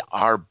They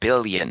Are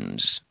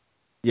Billions?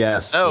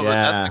 Yes. Oh,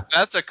 yeah.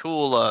 That's a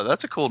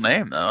cool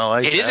name though.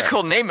 It is a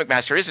cool name,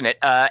 McMaster, isn't it?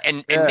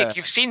 And Nick,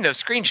 you've seen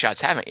those screenshots,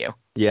 haven't you?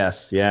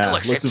 Yes. Yeah.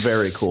 It looks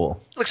very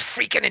cool. It looks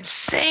freaking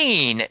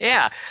insane.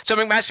 Yeah. So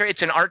McMaster,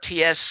 it's an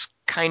RTS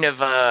kind of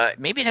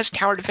maybe it has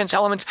tower defense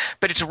elements,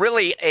 but it's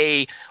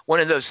really one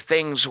of those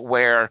things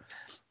where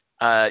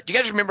do you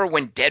guys remember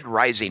when Dead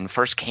Rising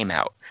first came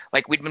out?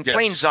 Like, we'd been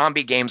playing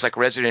zombie games like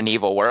Resident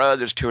Evil where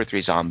there's 2 or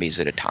 3 zombies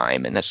at a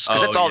time, and that's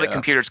all the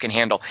computers can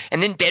handle.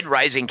 And then Dead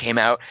Rising came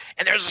out,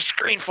 and there's a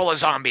screen full of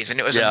zombies,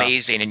 and it was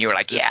amazing. And you were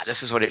like,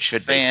 this is what it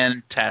should be.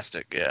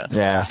 Fantastic, yeah.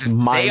 Yeah,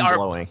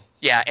 mind-blowing.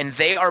 And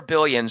They Are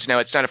Billions. No,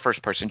 it's not a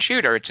first-person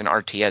shooter. It's an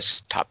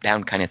RTS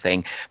top-down kind of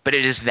thing, but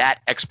it is that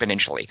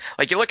exponentially.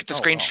 Like, you look at the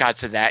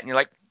screenshots of that, and you're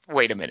like,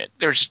 wait a minute,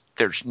 there's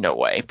no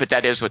way. But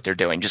that is what they're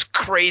doing. Just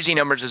crazy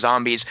numbers of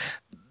zombies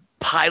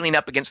piling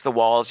up against the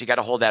walls. You got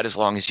to hold out as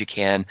long as you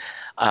can.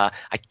 I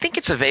think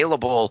it's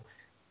available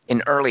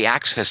in early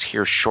access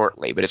here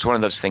shortly, but it's one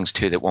of those things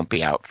too that won't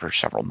be out for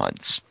several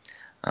months.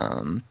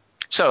 Okay.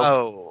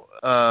 So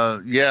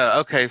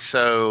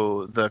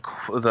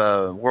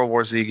the World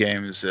War Z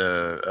game is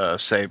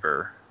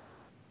Saber.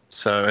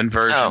 So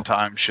inversion,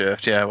 time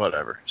shift,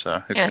 whatever.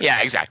 So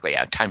exactly.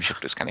 Yeah, time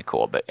shift was kind of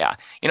cool, but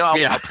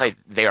I'll play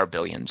They Are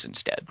Billions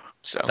instead.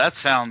 So that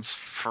sounds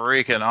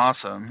freaking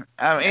awesome.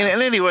 I mean,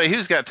 and anyway,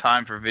 who's got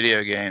time for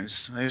video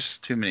games? There's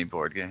too many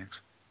board games.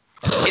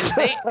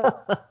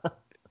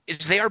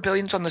 Is They Are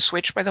Billions on the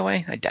Switch, by the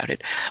way? I doubt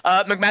it.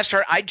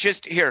 McMaster, I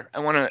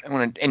want to,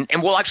 and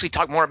we'll actually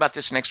talk more about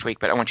this next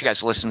week, but I want you guys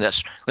to listen to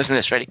this. Listen to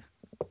this. Ready?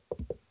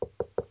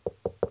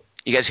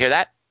 You guys hear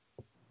that?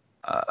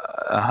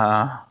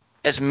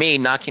 That's me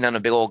knocking on a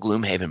big old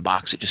Gloomhaven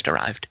box that just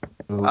arrived.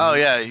 Ooh. Oh,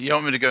 yeah. You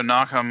want me to go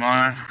knock on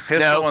mine?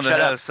 It's the one that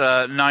has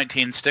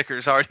 19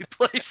 stickers already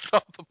placed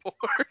on the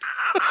board.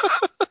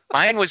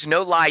 Mine was,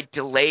 no lie,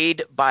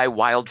 delayed by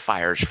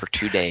wildfires for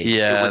 2 days.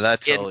 Yeah, that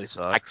totally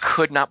sucks. I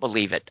could not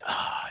believe it.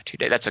 2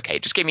 days. That's okay.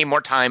 Just gave me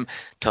more time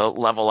to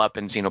level up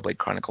in Xenoblade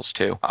Chronicles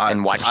 2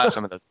 and watch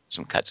some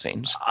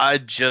cutscenes. I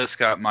just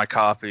got my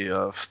copy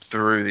of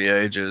Through the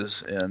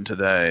Ages in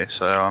today,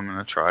 so I'm going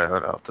to try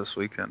it out this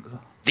weekend.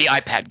 The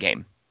iPad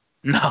game.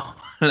 No,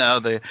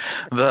 the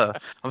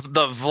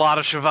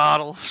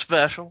Vladishavadl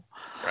special.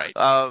 Right.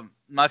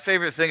 My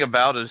favorite thing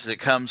about it is it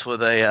comes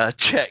with a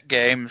Czech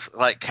Games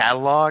like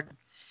catalog,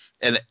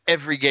 and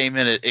every game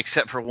in it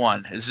except for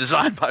one is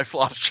designed by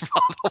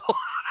Vladishavadl.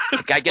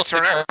 The guy gets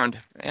around.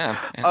 Yeah.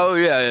 Oh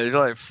yeah, there's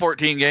like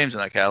 14 games in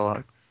that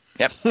catalog.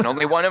 Yep, and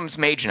only one of them's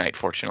Mage Knight,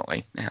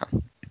 fortunately. Yeah.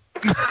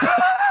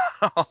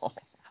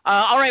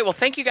 All right, well,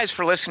 thank you guys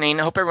for listening.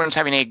 I hope everyone's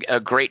having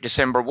a great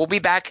December. We'll be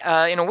back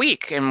in a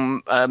week,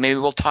 and maybe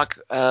we'll talk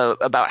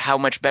about how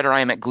much better I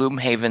am at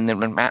Gloomhaven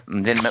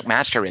than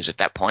McMaster is at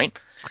that point.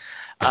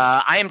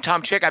 I am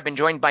Tom Chick. I've been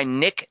joined by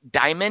Nick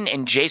Diamond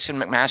and Jason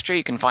McMaster.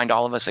 You can find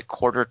all of us at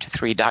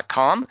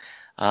quarterto3.com,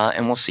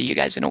 and we'll see you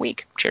guys in a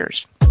week.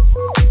 Cheers.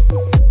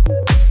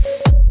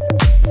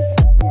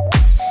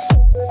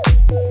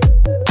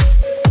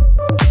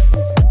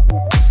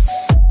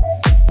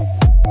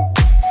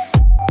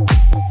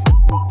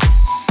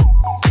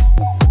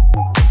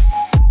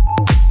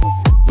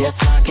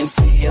 Yes, I can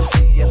see you.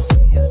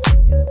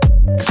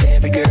 'Cause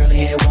every girl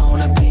here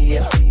wanna be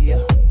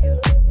you.